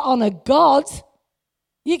order to honor God.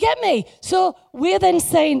 You get me? So we're then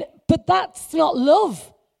saying, but that's not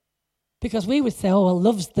love. Because we would say,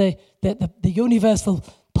 love's the universal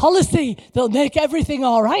policy that'll make everything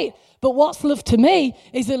all right. But what's love to me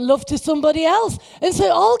isn't love to somebody else. And so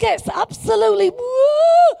it all gets absolutely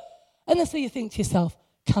woo. And then so you think to yourself,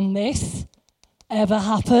 can this ever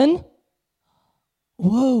happen?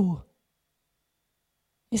 Whoa.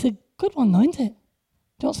 It's a good one, though, isn't it?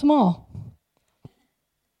 Do you want some more?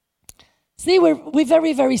 See, we're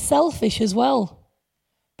very, very selfish as well.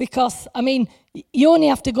 Because, you only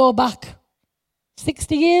have to go back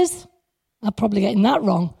 60 years. I'm probably getting that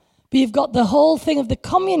wrong. But you've got the whole thing of the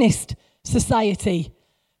communist society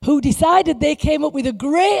who decided they came up with a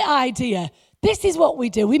great idea. This is what we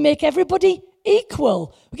do. We make everybody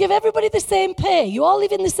equal. We give everybody the same pay. You all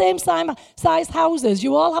live in the same size houses.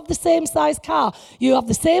 You all have the same size car. You have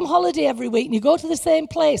the same holiday every week and you go to the same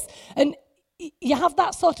place. And you have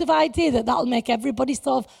that sort of idea that that'll make everybody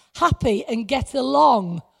sort of happy and get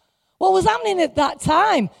along. What was happening at that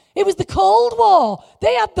time? It was the Cold War.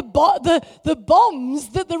 They had the bombs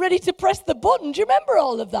that they're ready to press the button. Do you remember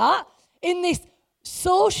all of that? In this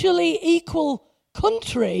socially equal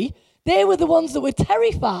country, they were the ones that were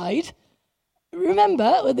terrified.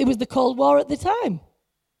 Remember, it was the Cold War at the time.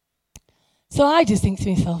 So I just think to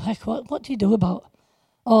myself, heck, what do you do about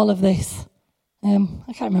all of this? I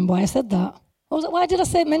can't remember why I said that. Why did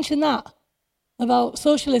I mention that? About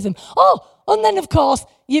socialism. Oh, and then of course,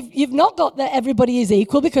 you've not got that everybody is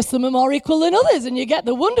equal because some are more equal than others, and you get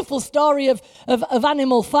the wonderful story of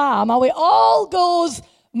Animal Farm, how it all goes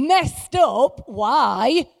messed up.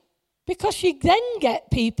 Why? Because you then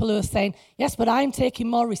get people who are saying, yes, but I'm taking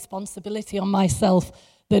more responsibility on myself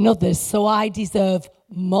than others, so I deserve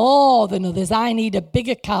more than others. I need a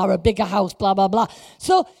bigger car, a bigger house, blah, blah, blah.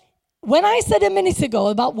 So when I said a minute ago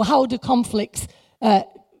about how do conflicts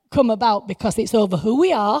come about, because it's over who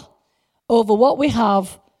we are, over what we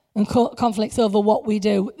have, and conflicts over what we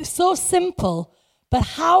do. It's so simple, but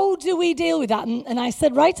how do we deal with that? And I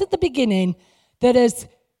said right at the beginning that as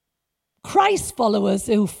Christ followers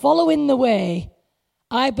who follow in the way,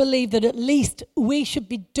 I believe that at least we should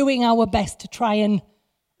be doing our best to try and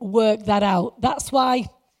work that out. That's why,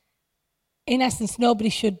 in essence, nobody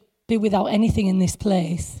should be without anything in this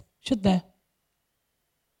place, should there?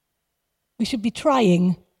 We should be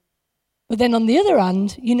trying. But then on the other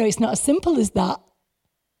hand, it's not as simple as that.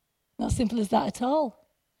 Not as simple as that at all.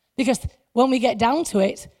 Because when we get down to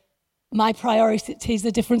it, my priorities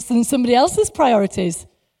are different than somebody else's priorities.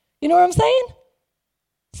 You know what I'm saying?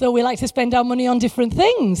 So we like to spend our money on different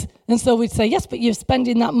things. And so we'd say, yes, but you're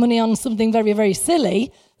spending that money on something very, very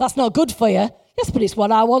silly. That's not good for you. Yes, but it's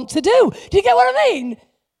what I want to do. Do you get what I mean?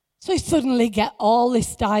 So you suddenly get all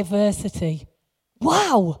this diversity.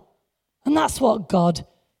 Wow. And that's what God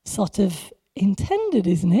sort of intended,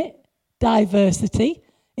 isn't it? Diversity,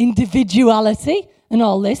 individuality, and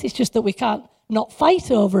all this. It's just that we can't not fight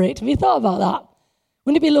over it. Have you thought about that?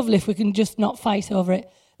 Wouldn't it be lovely if we can just not fight over it?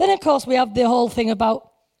 Then, of course, we have the whole thing about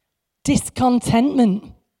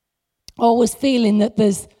discontentment. Always feeling that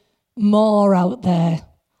there's more out there.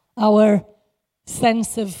 Our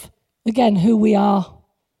sense of, again, who we are.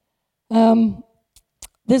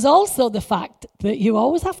 There's also the fact that you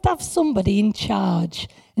always have to have somebody in charge.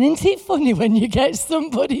 And isn't it funny when you get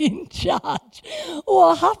somebody in charge?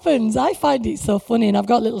 What happens? I find it so funny, and I've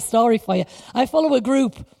got a little story for you. I follow a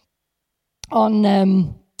group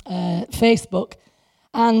on Facebook,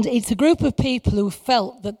 and it's a group of people who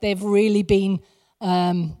felt that they've really been,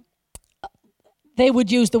 they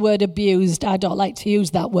would use the word abused. I don't like to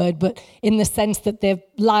use that word, but in the sense that their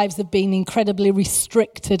lives have been incredibly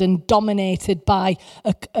restricted and dominated by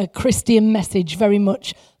a Christian message, very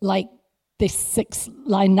much like this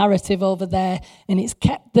 6-line narrative over there, and it's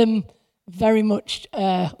kept them very much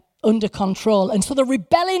under control. And so they're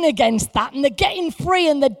rebelling against that, and they're getting free,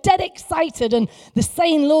 and they're dead excited, and they're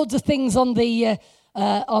saying loads of things on the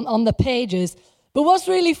on the pages. But what's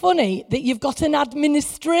really funny, that you've got an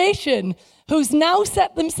administration who's now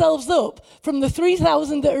set themselves up from the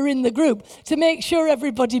 3,000 that are in the group to make sure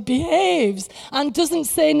everybody behaves and doesn't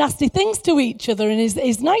say nasty things to each other and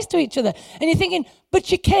is nice to each other. And you're thinking,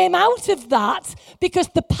 but you came out of that because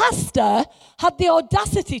the pastor had the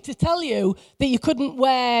audacity to tell you that you couldn't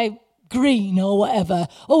wear green or whatever.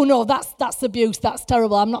 Oh no, that's abuse, that's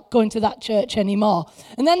terrible, I'm not going to that church anymore.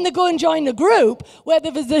 And then they go and join a group where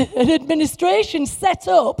there was an administration set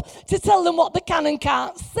up to tell them what they can and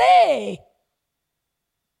can't say.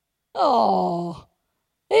 Oh,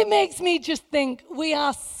 it makes me just think we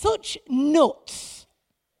are such nuts.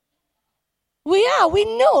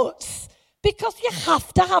 We're nuts. Because you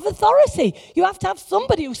have to have authority. You have to have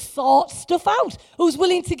somebody who sorts stuff out, who's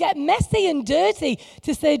willing to get messy and dirty,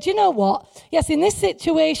 to say, do you know what? Yes, in this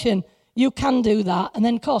situation, you can do that. And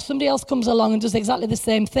then, of course, somebody else comes along and does exactly the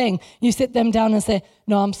same thing. You sit them down and say,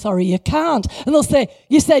 no, I'm sorry, you can't. And they'll say,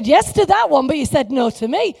 you said yes to that one, but you said no to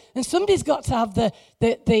me. And somebody's got to have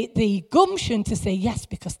the gumption to say yes,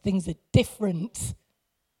 because things are different.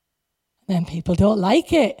 And then people don't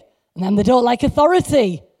like it. And then they don't like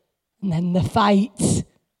authority. And then the fight.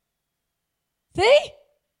 See?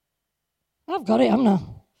 I've got it, haven't I?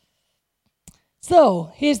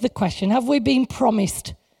 So, here's the question. Have we been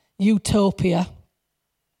promised utopia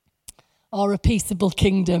or a peaceable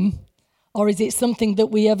kingdom? Or is it something that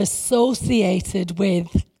we have associated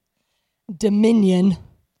with dominion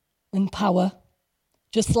and power?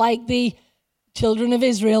 Just like the children of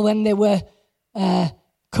Israel when they were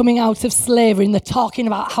coming out of slavery, and they're talking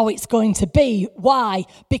about how it's going to be. Why?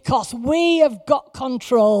 Because we have got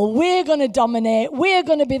control. We're going to dominate. We're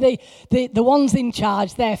going to be the ones in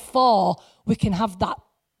charge. Therefore, we can have that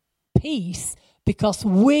peace because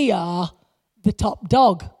we are the top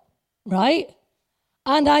dog, right?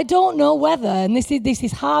 And I don't know whether, and this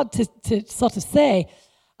is hard to sort of say,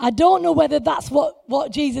 I don't know whether that's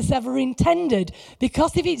what Jesus ever intended.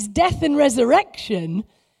 Because if it's death and resurrection,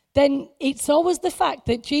 then it's always the fact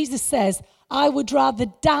that Jesus says, I would rather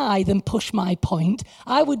die than push my point.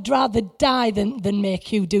 I would rather die than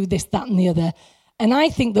make you do this, that, and the other. And I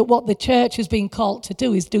think that what the church has been called to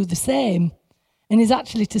do is do the same. And is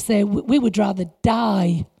actually to say, we would rather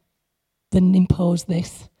die than impose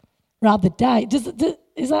this. Rather die.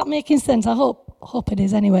 Is that making sense? I hope it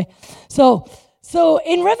is anyway. So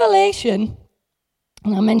in Revelation,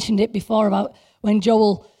 and I mentioned it before about when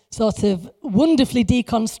Joel sort of wonderfully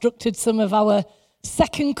deconstructed some of our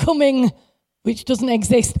second coming, which doesn't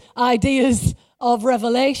exist, ideas of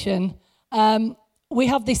Revelation. We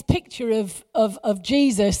have this picture of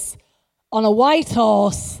Jesus on a white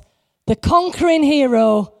horse, the conquering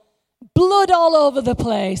hero, blood all over the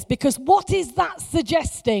place. Because what is that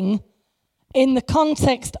suggesting in the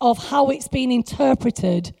context of how it's been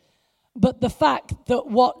interpreted? But the fact that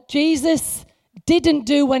what Jesus didn't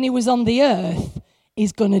do when he was on the earth,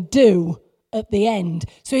 he's going to do at the end.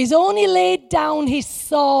 So he's only laid down his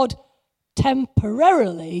sword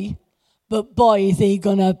temporarily, but boy, is he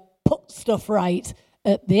going to put stuff right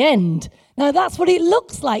at the end. Now, that's what it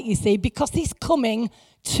looks like, you see, because he's coming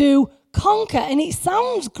to conquer. And it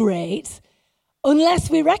sounds great unless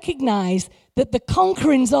we recognize that the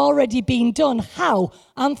conquering's already been done. How?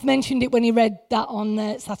 Anth mentioned it when he read that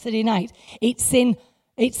on Saturday night.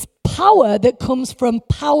 It's power that comes from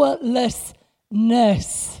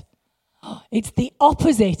powerlessness. It's the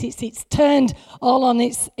opposite. It's turned all on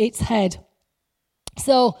its head.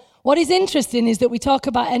 So what is interesting is that we talk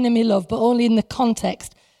about enemy love, but only in the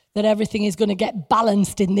context that everything is going to get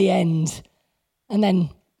balanced in the end. And then,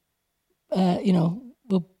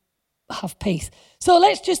 we'll have peace. So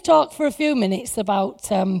let's just talk for a few minutes about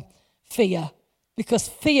fear, because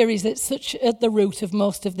fear is at the root of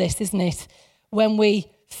most of this, isn't it? When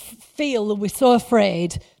we feel that we're so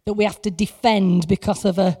afraid that we have to defend because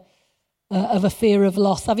of a fear of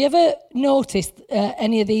loss. Have you ever noticed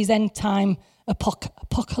any of these end time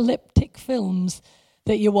apocalyptic films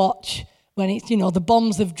that you watch when it's, the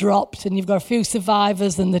bombs have dropped and you've got a few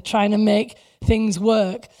survivors and they're trying to make things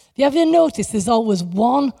work? Have you ever noticed there's always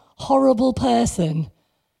one horrible person,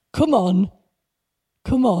 come on,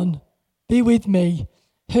 be with me,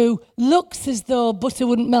 who looks as though butter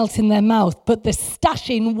wouldn't melt in their mouth, but they're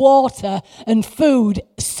stashing water and food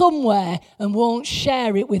somewhere and won't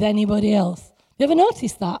share it with anybody else? You ever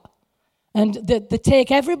noticed that? And they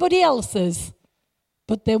take everybody else's,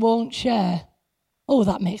 but they won't share. Oh,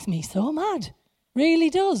 that makes me so mad. Really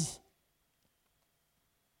does.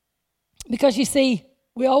 Because you see,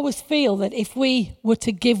 we always feel that if we were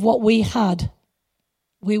to give what we had,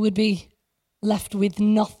 we would be left with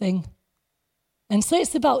nothing. And so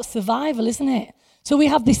it's about survival, isn't it? So we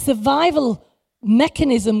have this survival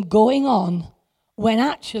mechanism going on when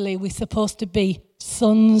actually we're supposed to be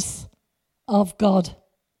sons of God.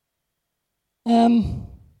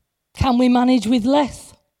 Can we manage with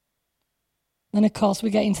less? Then, of course, we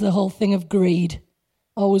get into the whole thing of greed,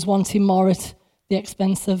 always wanting more at the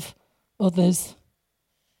expense of others.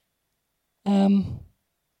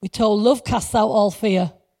 We're told love casts out all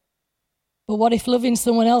fear. But what if loving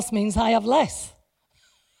someone else means I have less?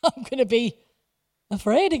 I'm going to be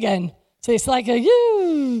afraid again. So it's like But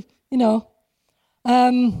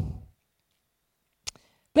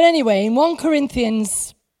anyway, in 1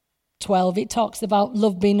 Corinthians 12, it talks about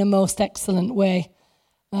love being a most excellent way.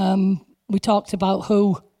 We talked about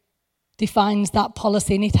who defines that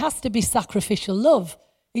policy, and it has to be sacrificial love.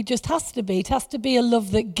 It just has to be. It has to be a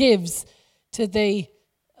love that gives to the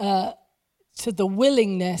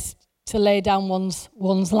willingness to lay down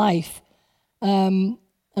one's life. And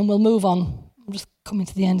we'll move on. I'm just coming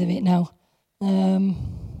to the end of it now.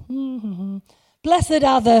 Blessed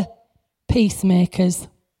are the peacemakers.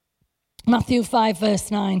 Matthew 5, verse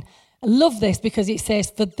 9. I love this because it says,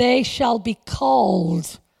 for they shall be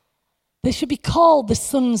called. They should be called the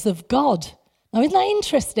sons of God. Now, isn't that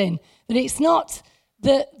interesting? That it's not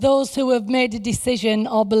that those who have made a decision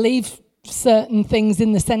or believe certain things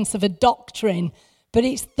in the sense of a doctrine, but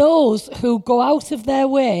it's those who go out of their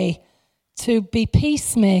way to be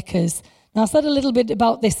peacemakers. Now, I said a little bit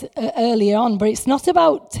about this earlier on, but it's not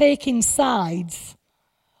about taking sides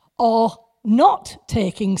or not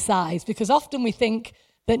taking sides, because often we think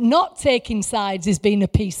that not taking sides is being a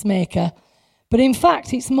peacemaker. But in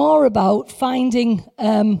fact, it's more about finding,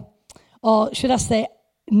 or should I say,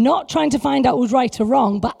 not trying to find out who's right or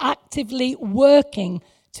wrong, but actively working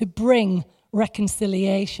to bring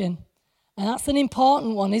reconciliation. And that's an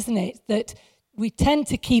important one, isn't it? That we tend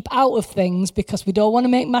to keep out of things because we don't want to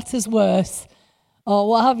make matters worse or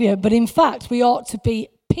what have you. But in fact, we ought to be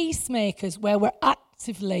peacemakers where we're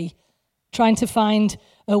actively trying to find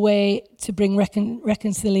a way to bring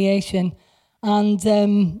reconciliation.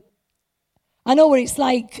 And I know what it's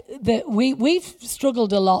like that we've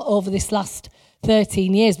struggled a lot over this last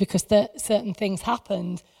 13 years because certain things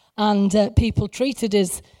happened and people treated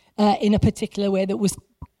us in a particular way that was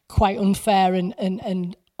quite unfair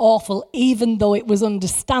and awful, even though it was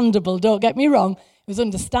understandable. Don't get me wrong, it was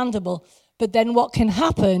understandable. But then what can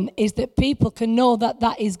happen is that people can know that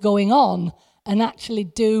that is going on and actually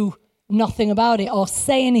do nothing about it or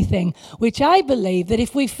say anything, which I believe that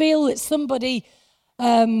if we feel that somebody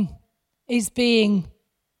is being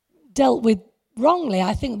dealt with wrongly,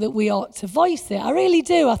 I think that we ought to voice it. I really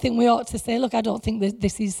do. I think we ought to say, look, I don't think that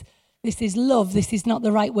this is love. This is not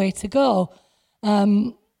the right way to go.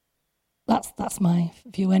 That's my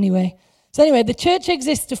view anyway. So anyway, the church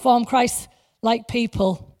exists to form Christ-like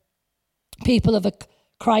people of a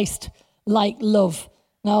Christ-like love.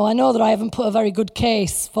 Now, I know that I haven't put a very good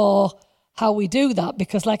case for how we do that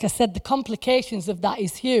because, like I said, the complications of that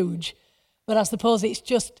is huge. But I suppose it's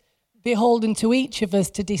just beholden to each of us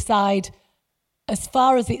to decide, as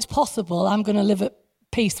far as it's possible, I'm going to live at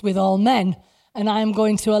peace with all men, and I'm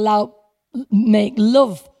going to make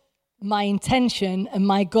love my intention and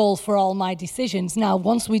my goal for all my decisions. Now,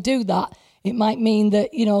 once we do that, it might mean that,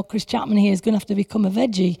 Chris Chapman here is going to have to become a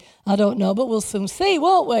veggie. I don't know, but we'll soon see,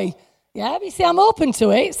 won't we? Yeah, you see, I'm open to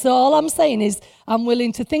it. So all I'm saying is I'm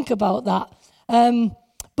willing to think about that.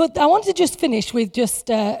 But I want to just finish with just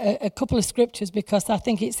a couple of scriptures because I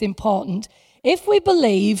think it's important. If we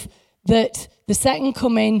believe that the second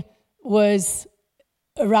coming was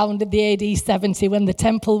around the AD 70 when the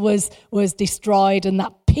temple was destroyed and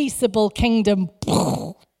that peaceable kingdom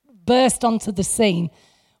burst onto the scene,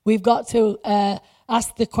 we've got to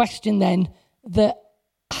ask the question then that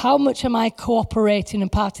how much am I cooperating and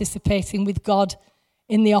participating with God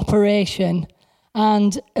in the operation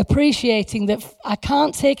and appreciating that I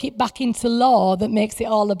can't take it back into law that makes it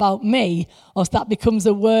all about me, or that becomes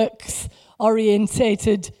a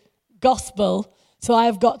works-orientated gospel. So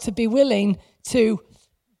I've got to be willing to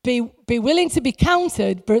be willing to be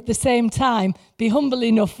counted, but at the same time be humble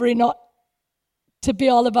enough for it not to be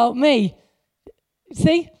all about me.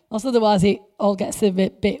 See? Else otherwise it all gets a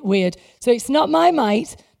bit weird. So it's not my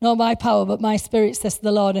might, nor my power, but my spirit, says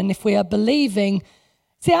the Lord. And if we are believing...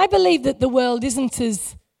 See, I believe that the world isn't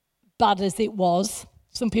as bad as it was.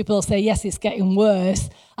 Some people say, yes, it's getting worse.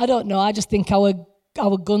 I don't know. I just think our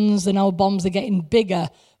guns and our bombs are getting bigger.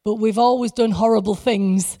 But we've always done horrible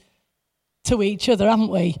things to each other, haven't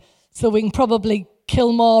we? So we can probably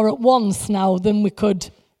kill more at once now than we could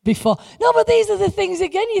before. No, but these are the things,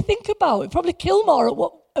 again, you think about. We probably kill more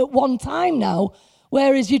at one time now,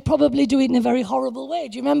 whereas you'd probably do it in a very horrible way.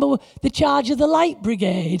 Do you remember The Charge of the Light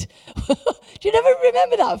Brigade? Do you never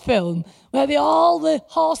remember that film? Where all the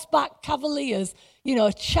horseback cavaliers,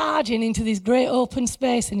 charging into this great open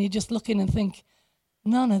space, and you're just looking and think,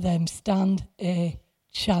 none of them stand a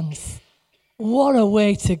chance. What a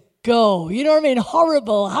way to go. You know what I mean?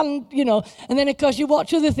 Horrible. And then, of course, you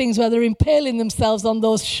watch other things where they're impaling themselves on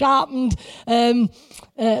those sharpened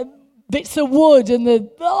bits of wood and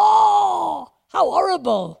how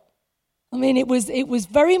horrible. I mean, it was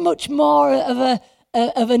very much more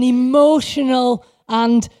of an emotional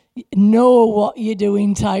and know what you're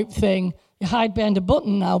doing type thing. You hide behind a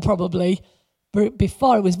button now, probably. But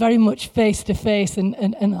before, it was very much face-to-face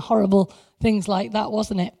and horrible things like that,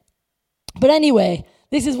 wasn't it? But anyway,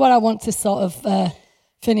 this is what I want to sort of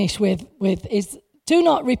finish with is do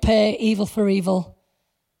not repay evil for evil,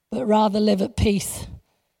 but rather live at peace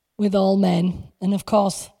with all men. And of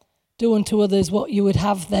course, do unto others what you would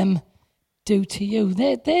have them do to you.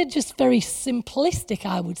 They're just very simplistic,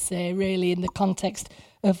 I would say, really, in the context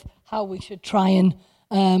of how we should try and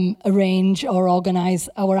arrange or organise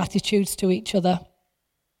our attitudes to each other.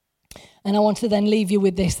 And I want to then leave you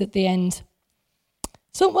with this at the end.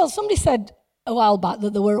 Somebody said a while back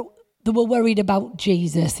that they were worried about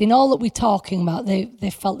Jesus. In all that we're talking about,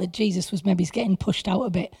 they felt that Jesus was maybe getting pushed out a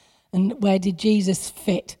bit. And where did Jesus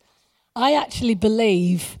fit? I actually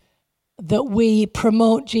believe that we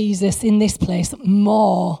promote Jesus in this place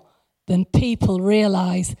more than people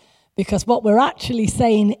realise, because what we're actually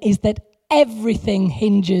saying is that everything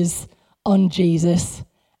hinges on Jesus.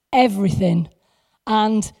 Everything.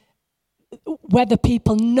 And whether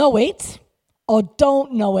people know it or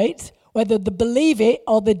don't know it, whether they believe it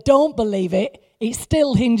or they don't believe it, it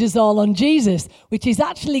still hinges all on Jesus, which is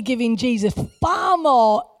actually giving Jesus far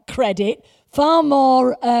more credit, far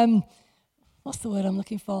more, what's the word I'm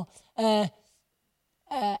looking for? I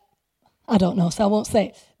don't know, so I won't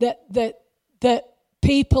say it. That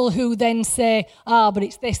people who then say, but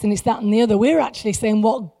it's this and it's that and the other, we're actually saying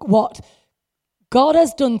what God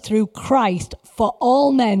has done through Christ for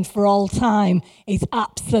all men for all time is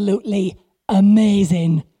absolutely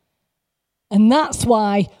amazing. And that's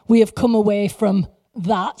why we have come away from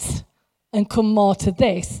that and come more to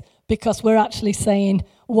this, because we're actually saying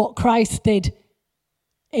what Christ did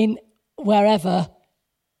in wherever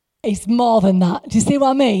is more than that. Do you see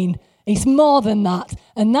what I mean? It's more than that.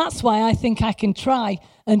 And that's why I think I can try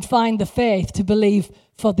and find the faith to believe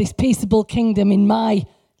for this peaceable kingdom in my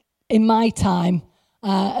time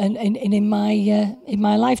and in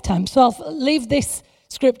my lifetime. So I'll leave this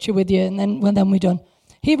scripture with you, and then we're done.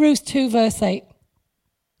 Hebrews 2 verse 8.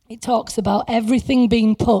 It talks about everything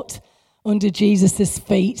being put under Jesus'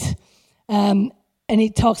 feet. And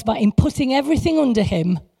it talks about him putting everything under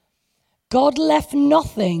him. God left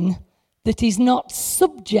nothing that is not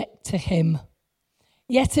subject to him.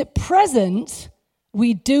 Yet at present,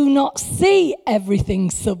 we do not see everything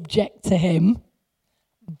subject to him,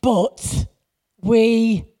 but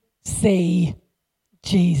we see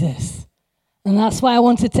Jesus. And that's why I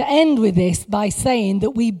wanted to end with this by saying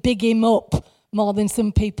that we big him up more than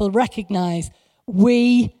some people recognize.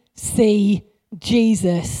 We see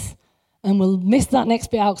Jesus. And we'll miss that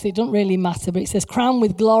next bit out because it doesn't really matter. But it says, crowned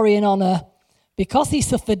with glory and honor because he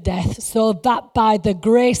suffered death, so that by the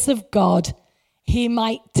grace of God he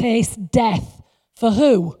might taste death. For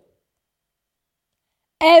who?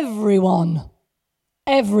 Everyone.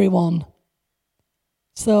 Everyone.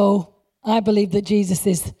 So I believe that Jesus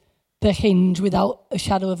is the hinge without a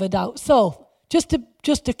shadow of a doubt. So just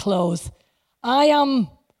to close, I am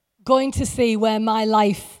going to see where my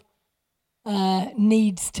life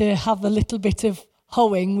needs to have a little bit of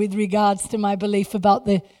hoeing with regards to my belief about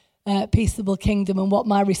the peaceable kingdom and what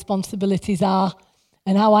my responsibilities are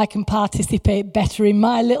and how I can participate better in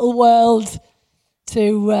my little world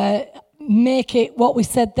to make it what we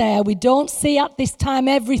said there. We don't see at this time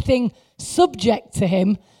everything subject to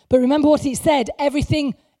him, but remember what it said,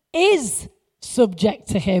 everything is subject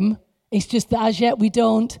to him. It's just that as yet we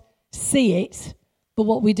don't see it, but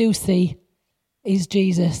what we do see is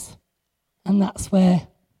Jesus. And that's where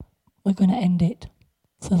we're going to end it.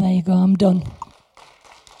 So there you go, I'm done.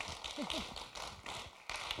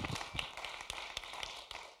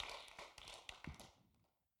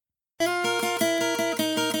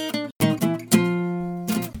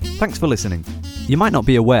 Thanks for listening. You might not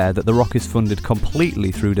be aware that The Rock is funded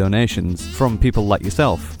completely through donations from people like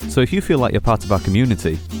yourself. So if you feel like you're part of our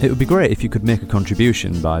community, it would be great if you could make a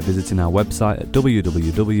contribution by visiting our website at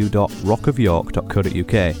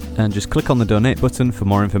www.rockofyork.co.uk and just click on the donate button for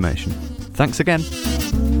more information. Thanks again.